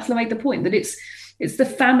the counsellor made the point that it's the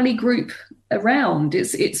family group around,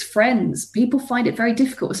 it's friends. People find it very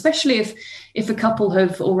difficult, especially if a couple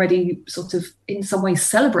have already sort of in some way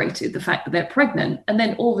celebrated the fact that they're pregnant, and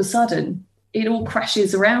then all of a sudden it all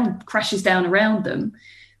crashes down around them.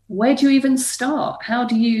 Where do you even start? How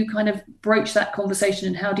do you kind of broach that conversation,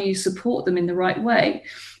 and how do you support them in the right way?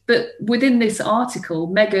 But within this article,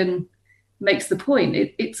 Meghan makes the point,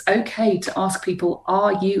 it's okay to ask people,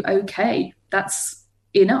 are you okay? That's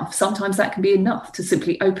enough. Sometimes that can be enough to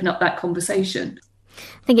simply open up that conversation.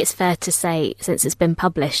 I think it's fair to say, since it's been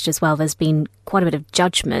published as well, there's been quite a bit of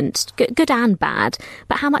judgment, good and bad.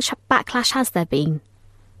 But how much backlash has there been?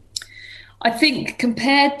 I think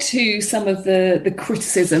compared to some of the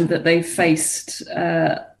criticism that they've faced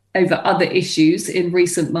over other issues in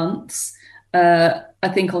recent months, I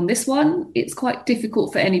think on this one, it's quite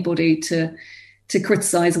difficult for anybody to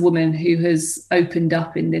criticise a woman who has opened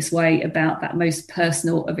up in this way about that most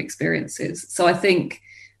personal of experiences. So I think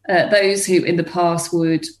those who in the past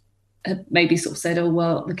would have maybe sort of said, oh,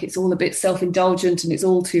 well, look, it's all a bit self-indulgent and it's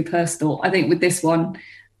all too personal. I think with this one,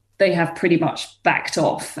 they have pretty much backed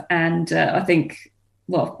off. And I think,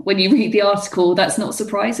 well, when you read the article, that's not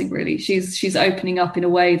surprising, really. She's opening up in a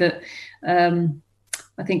way that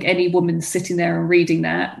I think any woman sitting there and reading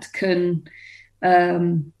that can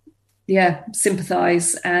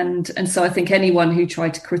sympathise. And so I think anyone who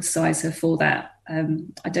tried to criticise her for that,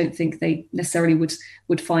 I don't think they necessarily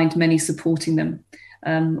would find many supporting them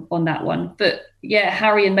on that one. But yeah,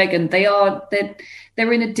 Harry and Meghan,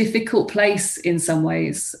 they're in a difficult place in some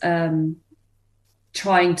ways,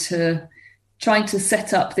 trying to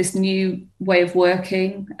set up this new way of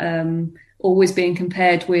working, always being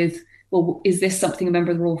compared with, well, is this something a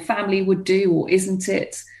member of the royal family would do or isn't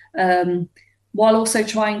it? While also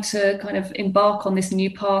trying to kind of embark on this new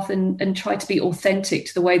path and try to be authentic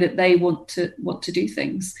to the way that they want to do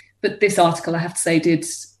things. But this article, I have to say, did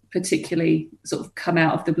particularly sort of come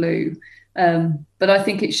out of the blue. But I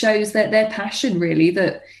think it shows that their passion, really,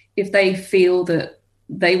 that if they feel that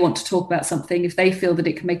they want to talk about something, if they feel that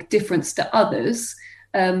it can make a difference to others,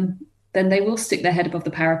 then they will stick their head above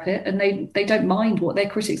the parapet, and they don't mind what their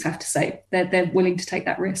critics have to say. They're willing to take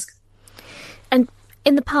that risk. And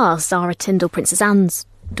in the past, Zara Tindall, Princess Anne's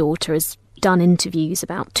daughter, has done interviews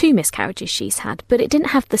about 2 miscarriages she's had, but it didn't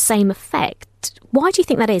have the same effect. Why do you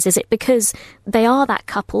think that is? Is it because they are that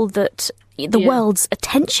couple that the world's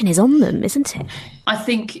attention is on them, isn't it? I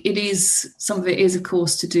think it is. Some of it is, of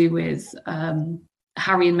course, to do with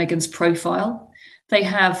Harry and Meghan's profile. They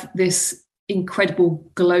have this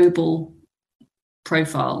incredible global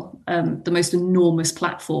profile, the most enormous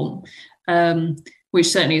platform, which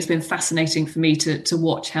certainly has been fascinating for me to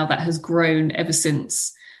watch how that has grown ever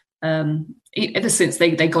since ever since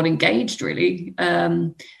they got engaged, really,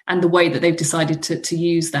 and the way that they've decided to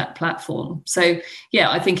use that platform. So,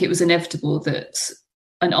 yeah, I think it was inevitable that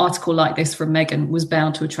an article like this from Meghan was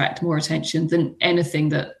bound to attract more attention than anything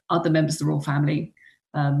that other members of the royal family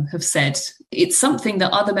have said. It's something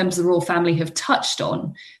that other members of the royal family have touched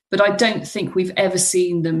on, but I don't think we've ever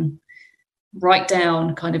seen them write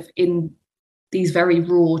down kind of in these very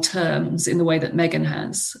raw terms in the way that Meghan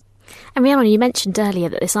has. And Rhiannon, you mentioned earlier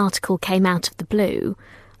that this article came out of the blue.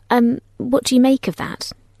 What do you make of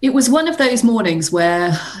that? It was one of those mornings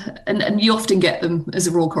where, and you often get them as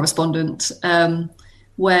a royal correspondent,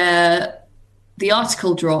 where the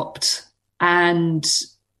article dropped and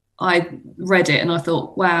I read it and I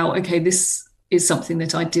thought, wow, okay, this is something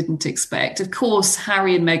that I didn't expect. Of course,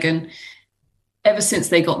 Harry and Meghan, ever since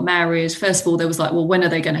they got married, first of all, there was like, well, when are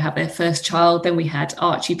they going to have their first child? Then we had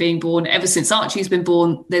Archie being born. Ever since Archie's been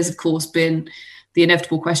born, there's, of course, been the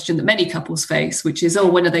inevitable question that many couples face, which is,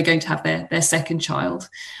 when are they going to have their second child?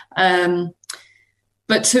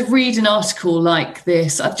 But to read an article like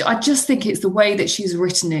this, I just think it's the way that she's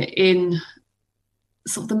written it in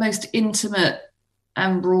sort of the most intimate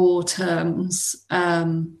and raw terms.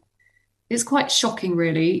 It's quite shocking,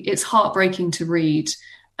 really. It's heartbreaking to read.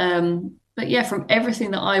 But yeah, from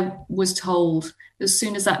everything that I was told, as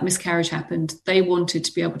soon as that miscarriage happened, they wanted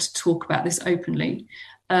to be able to talk about this openly.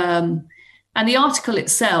 And the article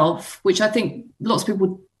itself, which I think lots of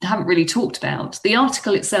people haven't really talked about, the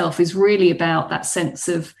article itself is really about that sense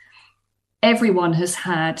of everyone has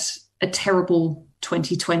had a terrible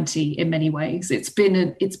 2020 in many ways. It's been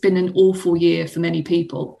an awful year for many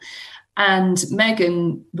people. And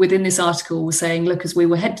Meghan, within this article, was saying, look, as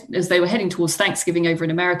they were heading towards Thanksgiving over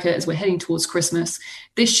in America, as we're heading towards Christmas,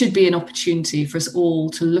 this should be an opportunity for us all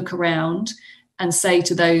to look around and say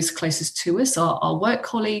to those closest to us, our work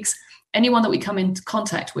colleagues, anyone that we come into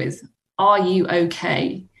contact with, are you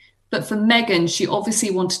okay? But for Meghan, she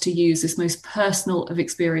obviously wanted to use this most personal of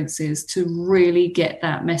experiences to really get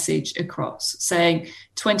that message across, saying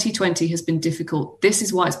 2020 has been difficult. This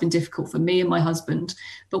is why it's been difficult for me and my husband,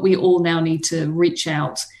 but we all now need to reach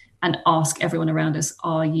out and ask everyone around us,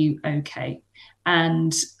 are you okay?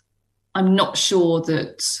 And I'm not sure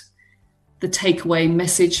that the takeaway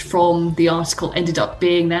message from the article ended up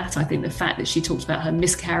being that. I think the fact that she talked about her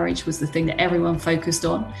miscarriage was the thing that everyone focused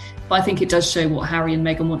on. But I think it does show what Harry and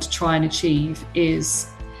Meghan want to try and achieve is,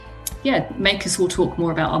 make us all talk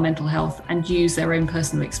more about our mental health and use their own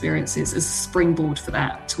personal experiences as a springboard for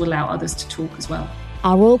that, to allow others to talk as well.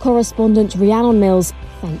 Our royal correspondent Rhiannon Mills,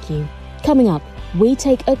 thank you. Coming up, we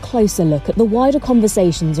take a closer look at the wider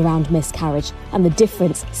conversations around miscarriage and the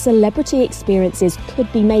difference celebrity experiences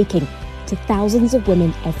could be making to thousands of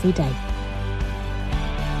women every day.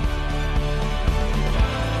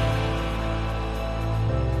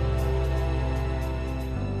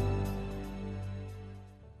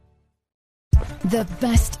 The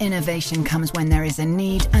best innovation comes when there is a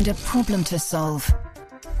need and a problem to solve.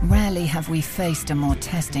 Rarely have we faced a more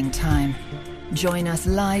testing time. Join us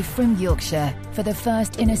live from Yorkshire for the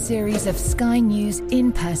first in a series of Sky News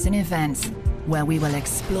in-person events, where we will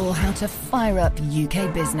explore how to fire up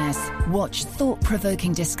UK business. Watch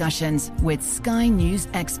thought-provoking discussions with Sky News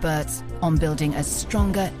experts on building a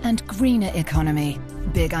stronger and greener economy.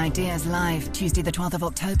 Big Ideas Live, Tuesday the 12th of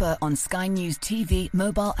October on Sky News TV,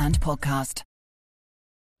 mobile and podcast.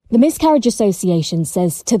 The Miscarriage Association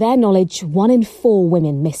says, to their knowledge, 1 in 4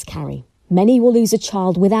 women miscarry. Many will lose a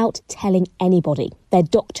child without telling anybody, their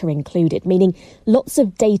doctor included, meaning lots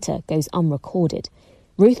of data goes unrecorded.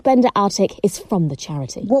 Ruth Bender-Artic is from the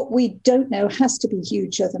charity. What we don't know has to be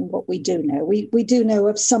huger than what we do know. We do know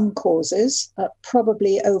of some causes,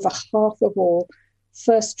 probably over half of all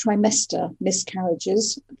first trimester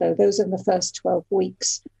miscarriages, though those in the first 12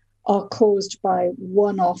 weeks, are caused by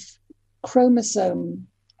one-off chromosome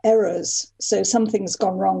errors. So something's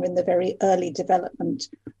gone wrong in the very early development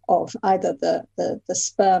of either the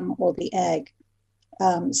sperm or the egg.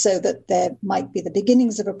 So that there might be the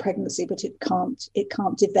beginnings of a pregnancy, but it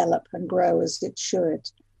can't develop and grow as it should.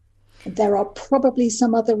 There are probably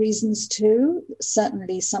some other reasons too.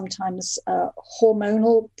 Certainly sometimes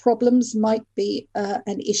hormonal problems might be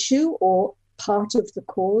an issue or part of the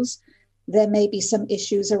cause. There may be some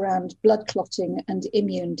issues around blood clotting and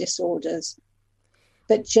immune disorders.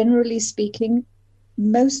 But generally speaking,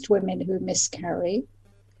 most women who miscarry,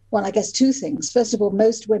 well, I guess 2 things. First of all,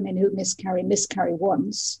 most women who miscarry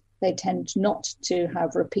once. They tend not to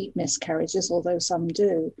have repeat miscarriages, although some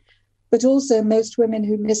do. But also most women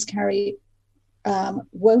who miscarry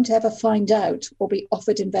won't ever find out or be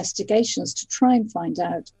offered investigations to try and find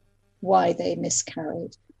out why they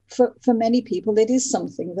miscarried. for many people, it is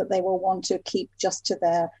something that they will want to keep just to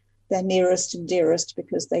their nearest and dearest,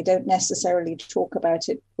 because they don't necessarily talk about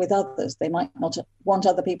it with others. They might not want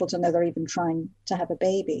other people to know they're even trying to have a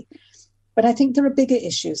baby. But I think there are bigger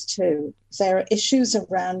issues too. There are issues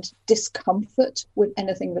around discomfort with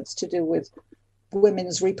anything that's to do with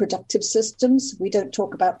women's reproductive systems. We don't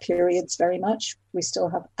talk about periods very much. We still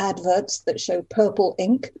have adverts that show purple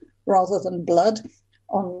ink rather than blood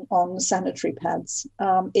on sanitary pads.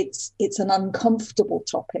 It's an uncomfortable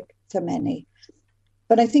topic for many.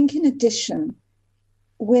 But I think in addition,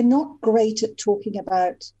 we're not great at talking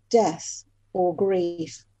about death or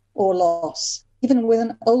grief or loss, even with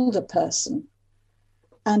an older person.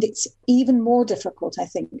 And it's even more difficult, I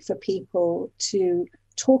think, for people to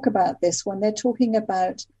talk about this when they're talking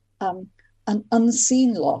about an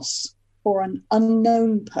unseen loss or an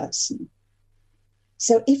unknown person.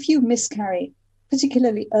 So if you miscarry,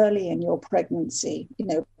 particularly early in your pregnancy,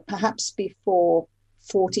 perhaps before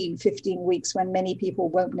 14, 15 weeks, when many people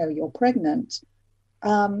won't know you're pregnant,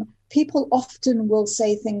 people often will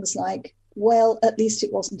say things like, well, at least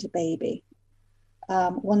it wasn't a baby.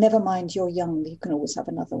 Well, never mind, you're young, you can always have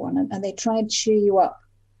another one. And they try and cheer you up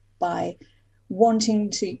by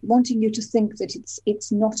wanting you to think that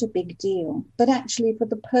it's not a big deal. But actually, for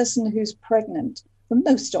the person who's pregnant, for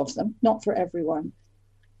most of them, not for everyone,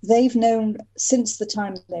 they've known since the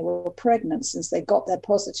time they were pregnant, since they got their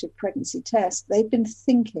positive pregnancy test, they've been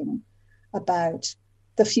thinking about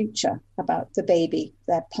the future, about the baby,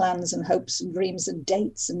 their plans and hopes and dreams and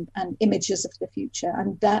dates and images of the future.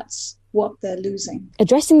 And that's what they're losing.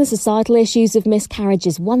 Addressing the societal issues of miscarriage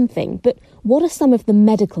is one thing, but what are some of the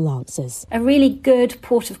medical answers? A really good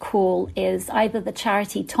port of call is either the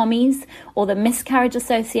charity Tommy's or the Miscarriage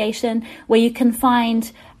Association, where you can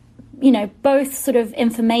find both sort of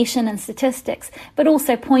information and statistics, but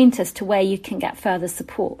also pointers to where you can get further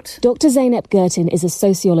support. Dr. Zeynep Gurtin is a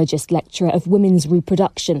sociologist lecturer of women's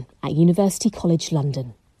reproduction at University College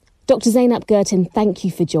London. Dr. Zeynep Gurtin, thank you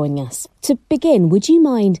for joining us. To begin, would you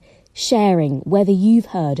mind sharing whether you've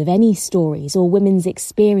heard of any stories or women's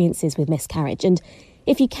experiences with miscarriage? And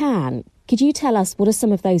if you can, could you tell us what are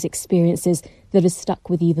some of those experiences that have stuck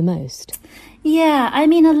with you the most? Yeah, I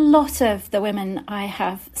mean, a lot of the women I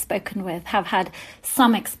have spoken with have had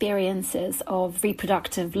some experiences of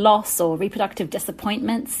reproductive loss or reproductive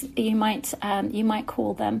disappointments, you might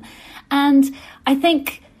call them. And I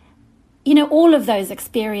think, all of those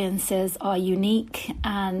experiences are unique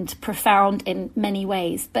and profound in many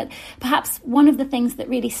ways. But perhaps one of the things that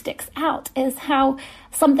really sticks out is how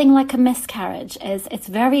something like a miscarriage it's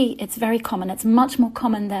very common. It's much more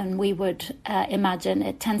common than we would imagine.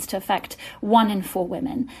 It tends to affect 1 in 4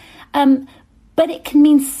 women. But it can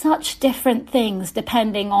mean such different things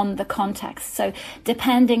depending on the context. So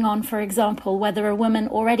depending on, for example, whether a woman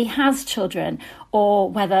already has children or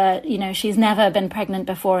whether, she's never been pregnant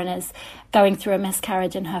before and is going through a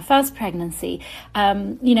miscarriage in her first pregnancy,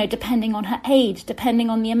 depending on her age, depending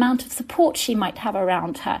on the amount of support she might have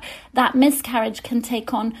around her, that miscarriage can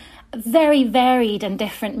take on very varied and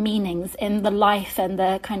different meanings in the life and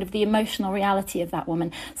the kind of the emotional reality of that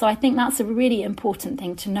woman. So I think that's a really important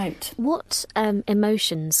thing to note. What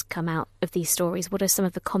emotions come out of these stories? What are some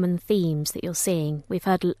of the common themes that you're seeing? We've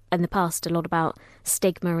heard in the past a lot about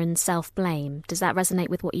stigma and self-blame. Does that resonate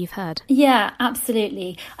with what you've heard? Yeah,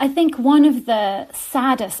 absolutely. I think one of the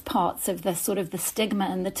saddest parts of the sort of the stigma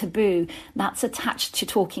and the taboo that's attached to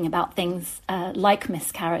talking about things like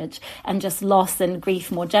miscarriage and just loss and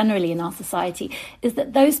grief more generally in our society is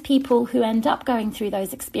that those people who end up going through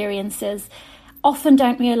those experiences often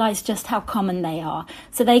don't realise just how common they are.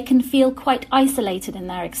 So they can feel quite isolated in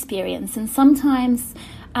their experience, and sometimes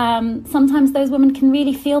those women can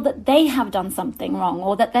really feel that they have done something wrong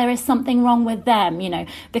or that there is something wrong with them,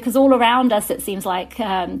 because all around us it seems like,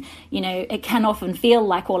 it can often feel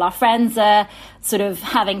like all our friends are sort of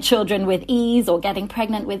having children with ease or getting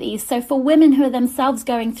pregnant with ease. So for women who are themselves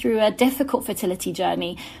going through a difficult fertility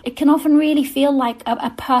journey, it can often really feel like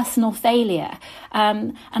a personal failure.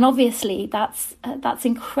 And obviously that's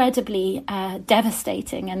incredibly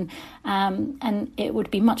devastating, and it would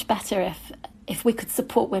be much better if we could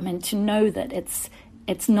support women to know that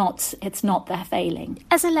it's not their failing.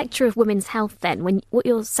 As a lecturer of women's health then, when what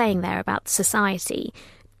you're saying there about society,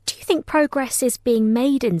 Do you think progress is being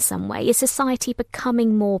made in some way? Is society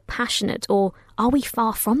becoming more passionate, or are we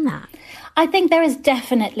far from that? I think there is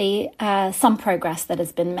definitely some progress that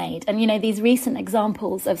has been made. And, these recent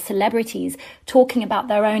examples of celebrities talking about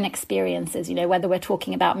their own experiences, whether we're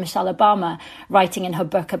talking about Michelle Obama writing in her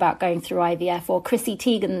book about going through IVF, or Chrissy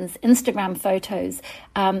Teigen's Instagram photos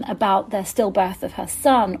about the stillbirth of her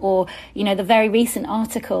son, or, the very recent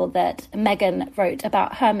article that Meghan wrote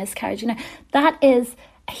about her miscarriage, that is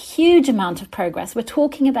a huge amount of progress. We're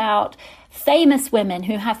talking about famous women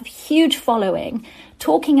who have a huge following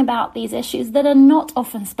talking about these issues that are not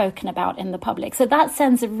often spoken about in the public. So that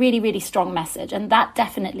sends a really, really strong message, and that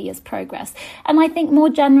definitely is progress. And I think more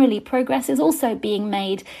generally, progress is also being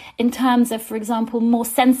made in terms of, for example, more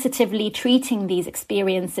sensitively treating these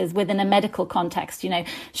experiences within a medical context,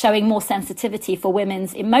 showing more sensitivity for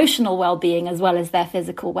women's emotional well-being as well as their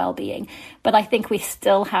physical well-being. But I think we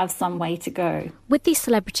still have some way to go. With these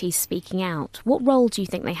celebrities speaking out, what role do you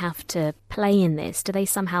think they have to play in this? Do they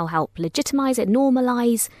somehow help legitimise it, normalise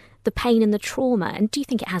the pain and the trauma? And do you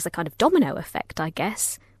think it has a kind of domino effect, I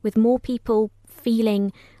guess, with more people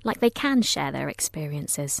feeling like they can share their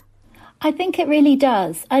experiences? I think it really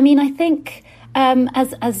does. I mean, I think,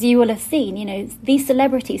 as you will have seen, these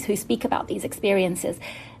celebrities who speak about these experiences,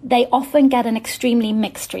 they often get an extremely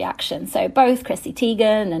mixed reaction. So both Chrissy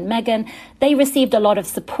Teigen and Meghan, they received a lot of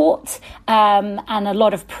support and a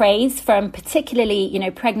lot of praise from particularly,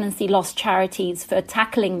 pregnancy loss charities for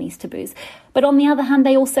tackling these taboos. But on the other hand,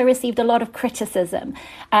 they also received a lot of criticism.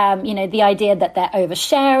 The idea that they're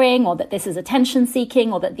oversharing, or that this is attention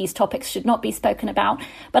seeking, or that these topics should not be spoken about.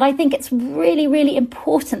 But I think it's really, really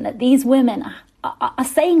important that these women are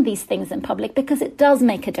saying these things in public, because it does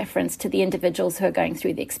make a difference to the individuals who are going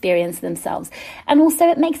through the experience themselves. And also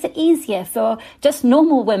it makes it easier for just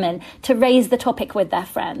normal women to raise the topic with their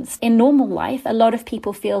friends. In normal life, a lot of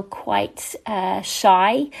people feel quite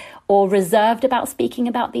shy or reserved about speaking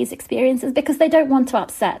about these experiences because they don't want to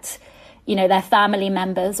upset their family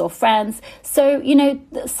members or friends. So,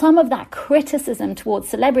 some of that criticism towards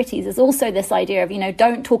celebrities is also this idea of,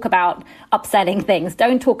 don't talk about upsetting things,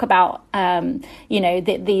 don't talk about,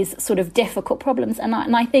 these sort of difficult problems. And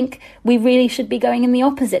I think we really should be going in the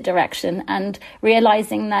opposite direction and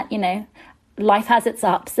realizing that, life has its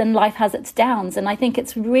ups and life has its downs. And I think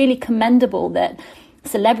it's really commendable that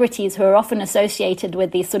celebrities who are often associated with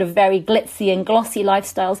these sort of very glitzy and glossy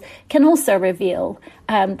lifestyles can also reveal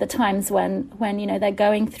the times when they're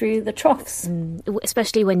going through the troughs.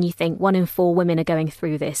 Especially when you think 1 in 4 women are going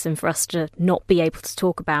through this, and for us to not be able to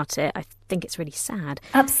talk about it, I think it's really sad.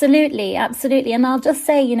 Absolutely. And I'll just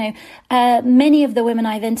say, many of the women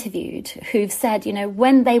I've interviewed who've said,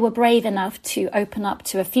 when they were brave enough to open up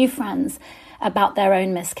to a few friends about their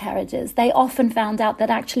own miscarriages, they often found out that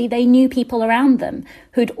actually they knew people around them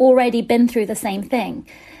who'd already been through the same thing.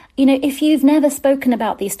 If you've never spoken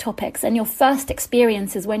about these topics and your first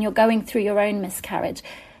experience is when you're going through your own miscarriage,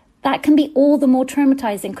 that can be all the more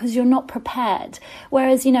traumatizing because you're not prepared.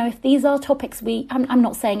 Whereas, if these are topics I'm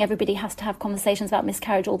not saying everybody has to have conversations about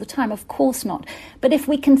miscarriage all the time, of course not. But if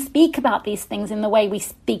we can speak about these things in the way we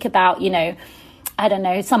speak about,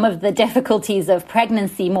 some of the difficulties of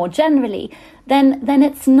pregnancy more generally, then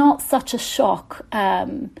it's not such a shock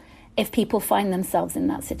if people find themselves in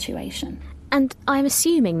that situation. And I'm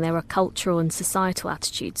assuming there are cultural and societal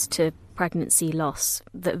attitudes to pregnancy loss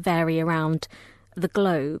that vary around the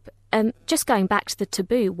globe. Just going back to the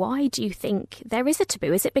taboo, why do you think there is a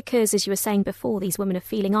taboo? Is it because, as you were saying before, these women are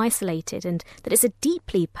feeling isolated and that it's a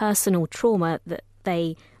deeply personal trauma that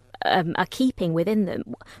they are keeping within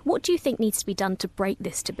them? What do you think needs to be done to break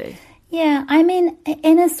this taboo? Yeah, I mean,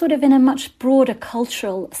 in a much broader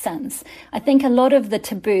cultural sense, I think a lot of the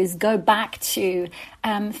taboos go back to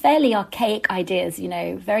fairly archaic ideas,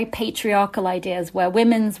 very patriarchal ideas where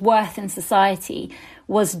women's worth in society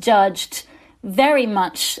was judged very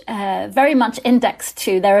much indexed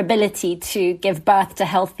to their ability to give birth to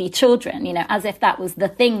healthy children, as if that was the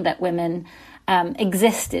thing that women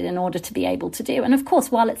existed in order to be able to do. And of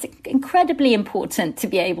course, while it's incredibly important to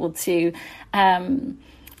be able to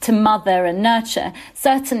mother and nurture,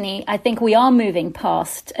 certainly I think we are moving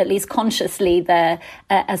past, at least consciously, a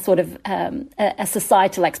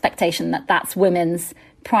societal expectation that that's women's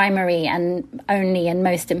primary and only and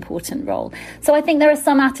most important role. So I think there are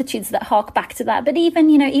some attitudes that hark back to that, but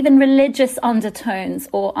even religious undertones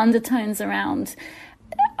or undertones around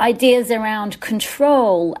ideas around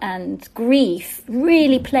control and grief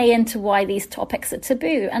really play into why these topics are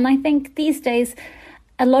taboo. And I think these days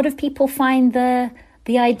a lot of people find the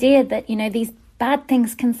idea that, these bad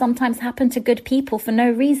things can sometimes happen to good people for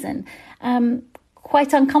no reason,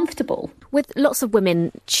 quite uncomfortable. With lots of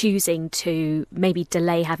women choosing to maybe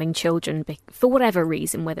delay having children for whatever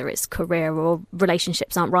reason, whether it's career or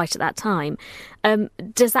relationships aren't right at that time,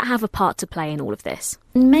 does that have a part to play in all of this?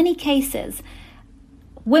 In many cases,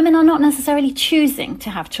 women are not necessarily choosing to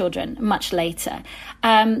have children much later.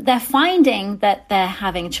 They're finding that they're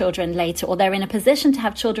having children later, or they're in a position to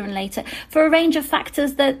have children later for a range of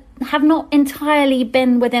factors that have not entirely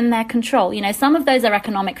been within their control. You know, some of those are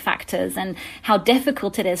economic factors and how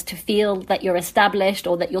difficult it is to feel that you're established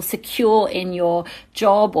or that you're secure in your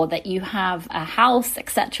job or that you have a house,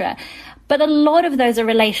 etc. But a lot of those are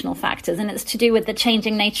relational factors, and it's to do with the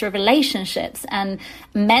changing nature of relationships and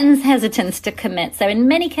men's hesitance to commit. So in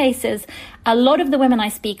many cases, a lot of the women I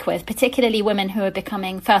speak with, particularly women who are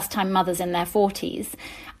becoming first-time mothers in their 40s,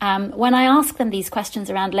 when I ask them these questions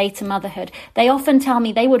around later motherhood, they often tell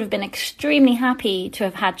me they would have been extremely happy to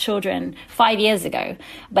have had children 5 years ago,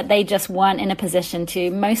 but they just weren't in a position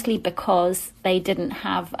to, mostly because they didn't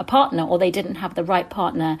have a partner or they didn't have the right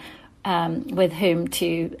partner with whom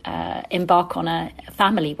to embark on a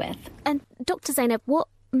family with. And Dr. Zeynep, what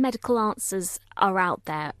medical answers are out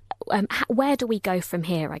there? Where do we go from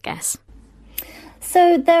here, I guess?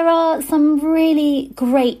 So there are some really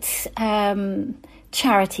great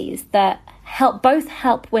charities that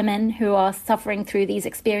help women who are suffering through these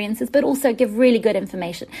experiences, but also give really good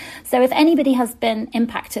information. So if anybody has been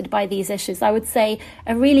impacted by these issues, I would say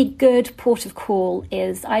a really good port of call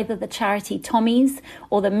is either the charity Tommy's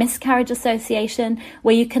or the Miscarriage Association,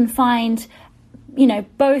 where you can find, you know,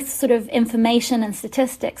 both sort of information and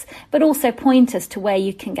statistics, but also pointers to where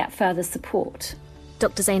you can get further support.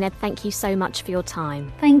 Dr. Zeynep, thank you so much for your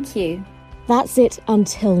time. Thank you. That's it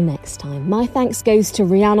until next time. My thanks goes to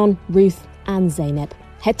Rhiannon, Ruth and Zeynep.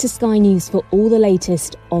 Head to Sky News for all the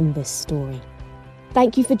latest on this story.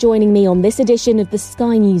 Thank you for joining me on this edition of the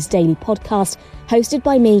Sky News Daily Podcast, hosted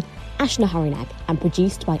by me, Ashna Harinag, and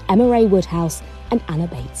produced by Emma Ray Woodhouse and Anna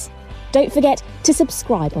Bates. Don't forget to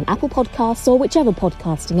subscribe on Apple Podcasts or whichever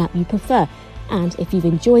podcasting app you prefer. And if you've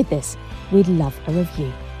enjoyed this, we'd love a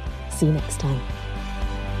review. See you next time.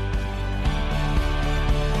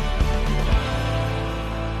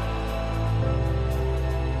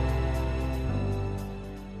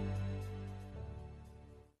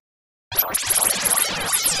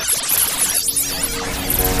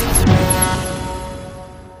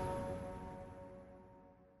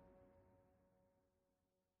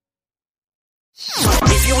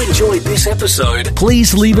 If you enjoyed this episode,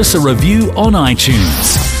 please leave us a review on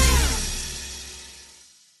iTunes.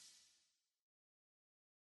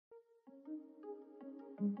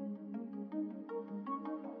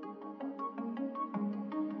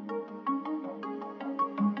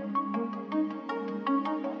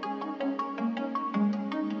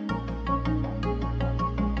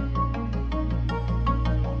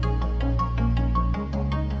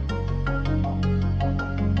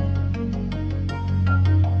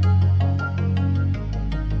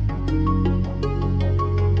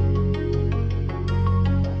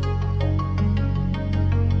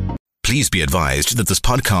 Please be advised that this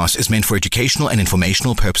podcast is meant for educational and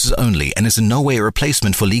informational purposes only and is in no way a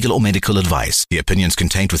replacement for legal or medical advice. The opinions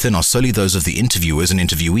contained within are solely those of the interviewers and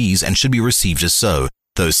interviewees and should be received as so.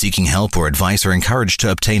 Those seeking help or advice are encouraged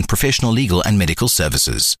to obtain professional legal and medical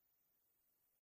services.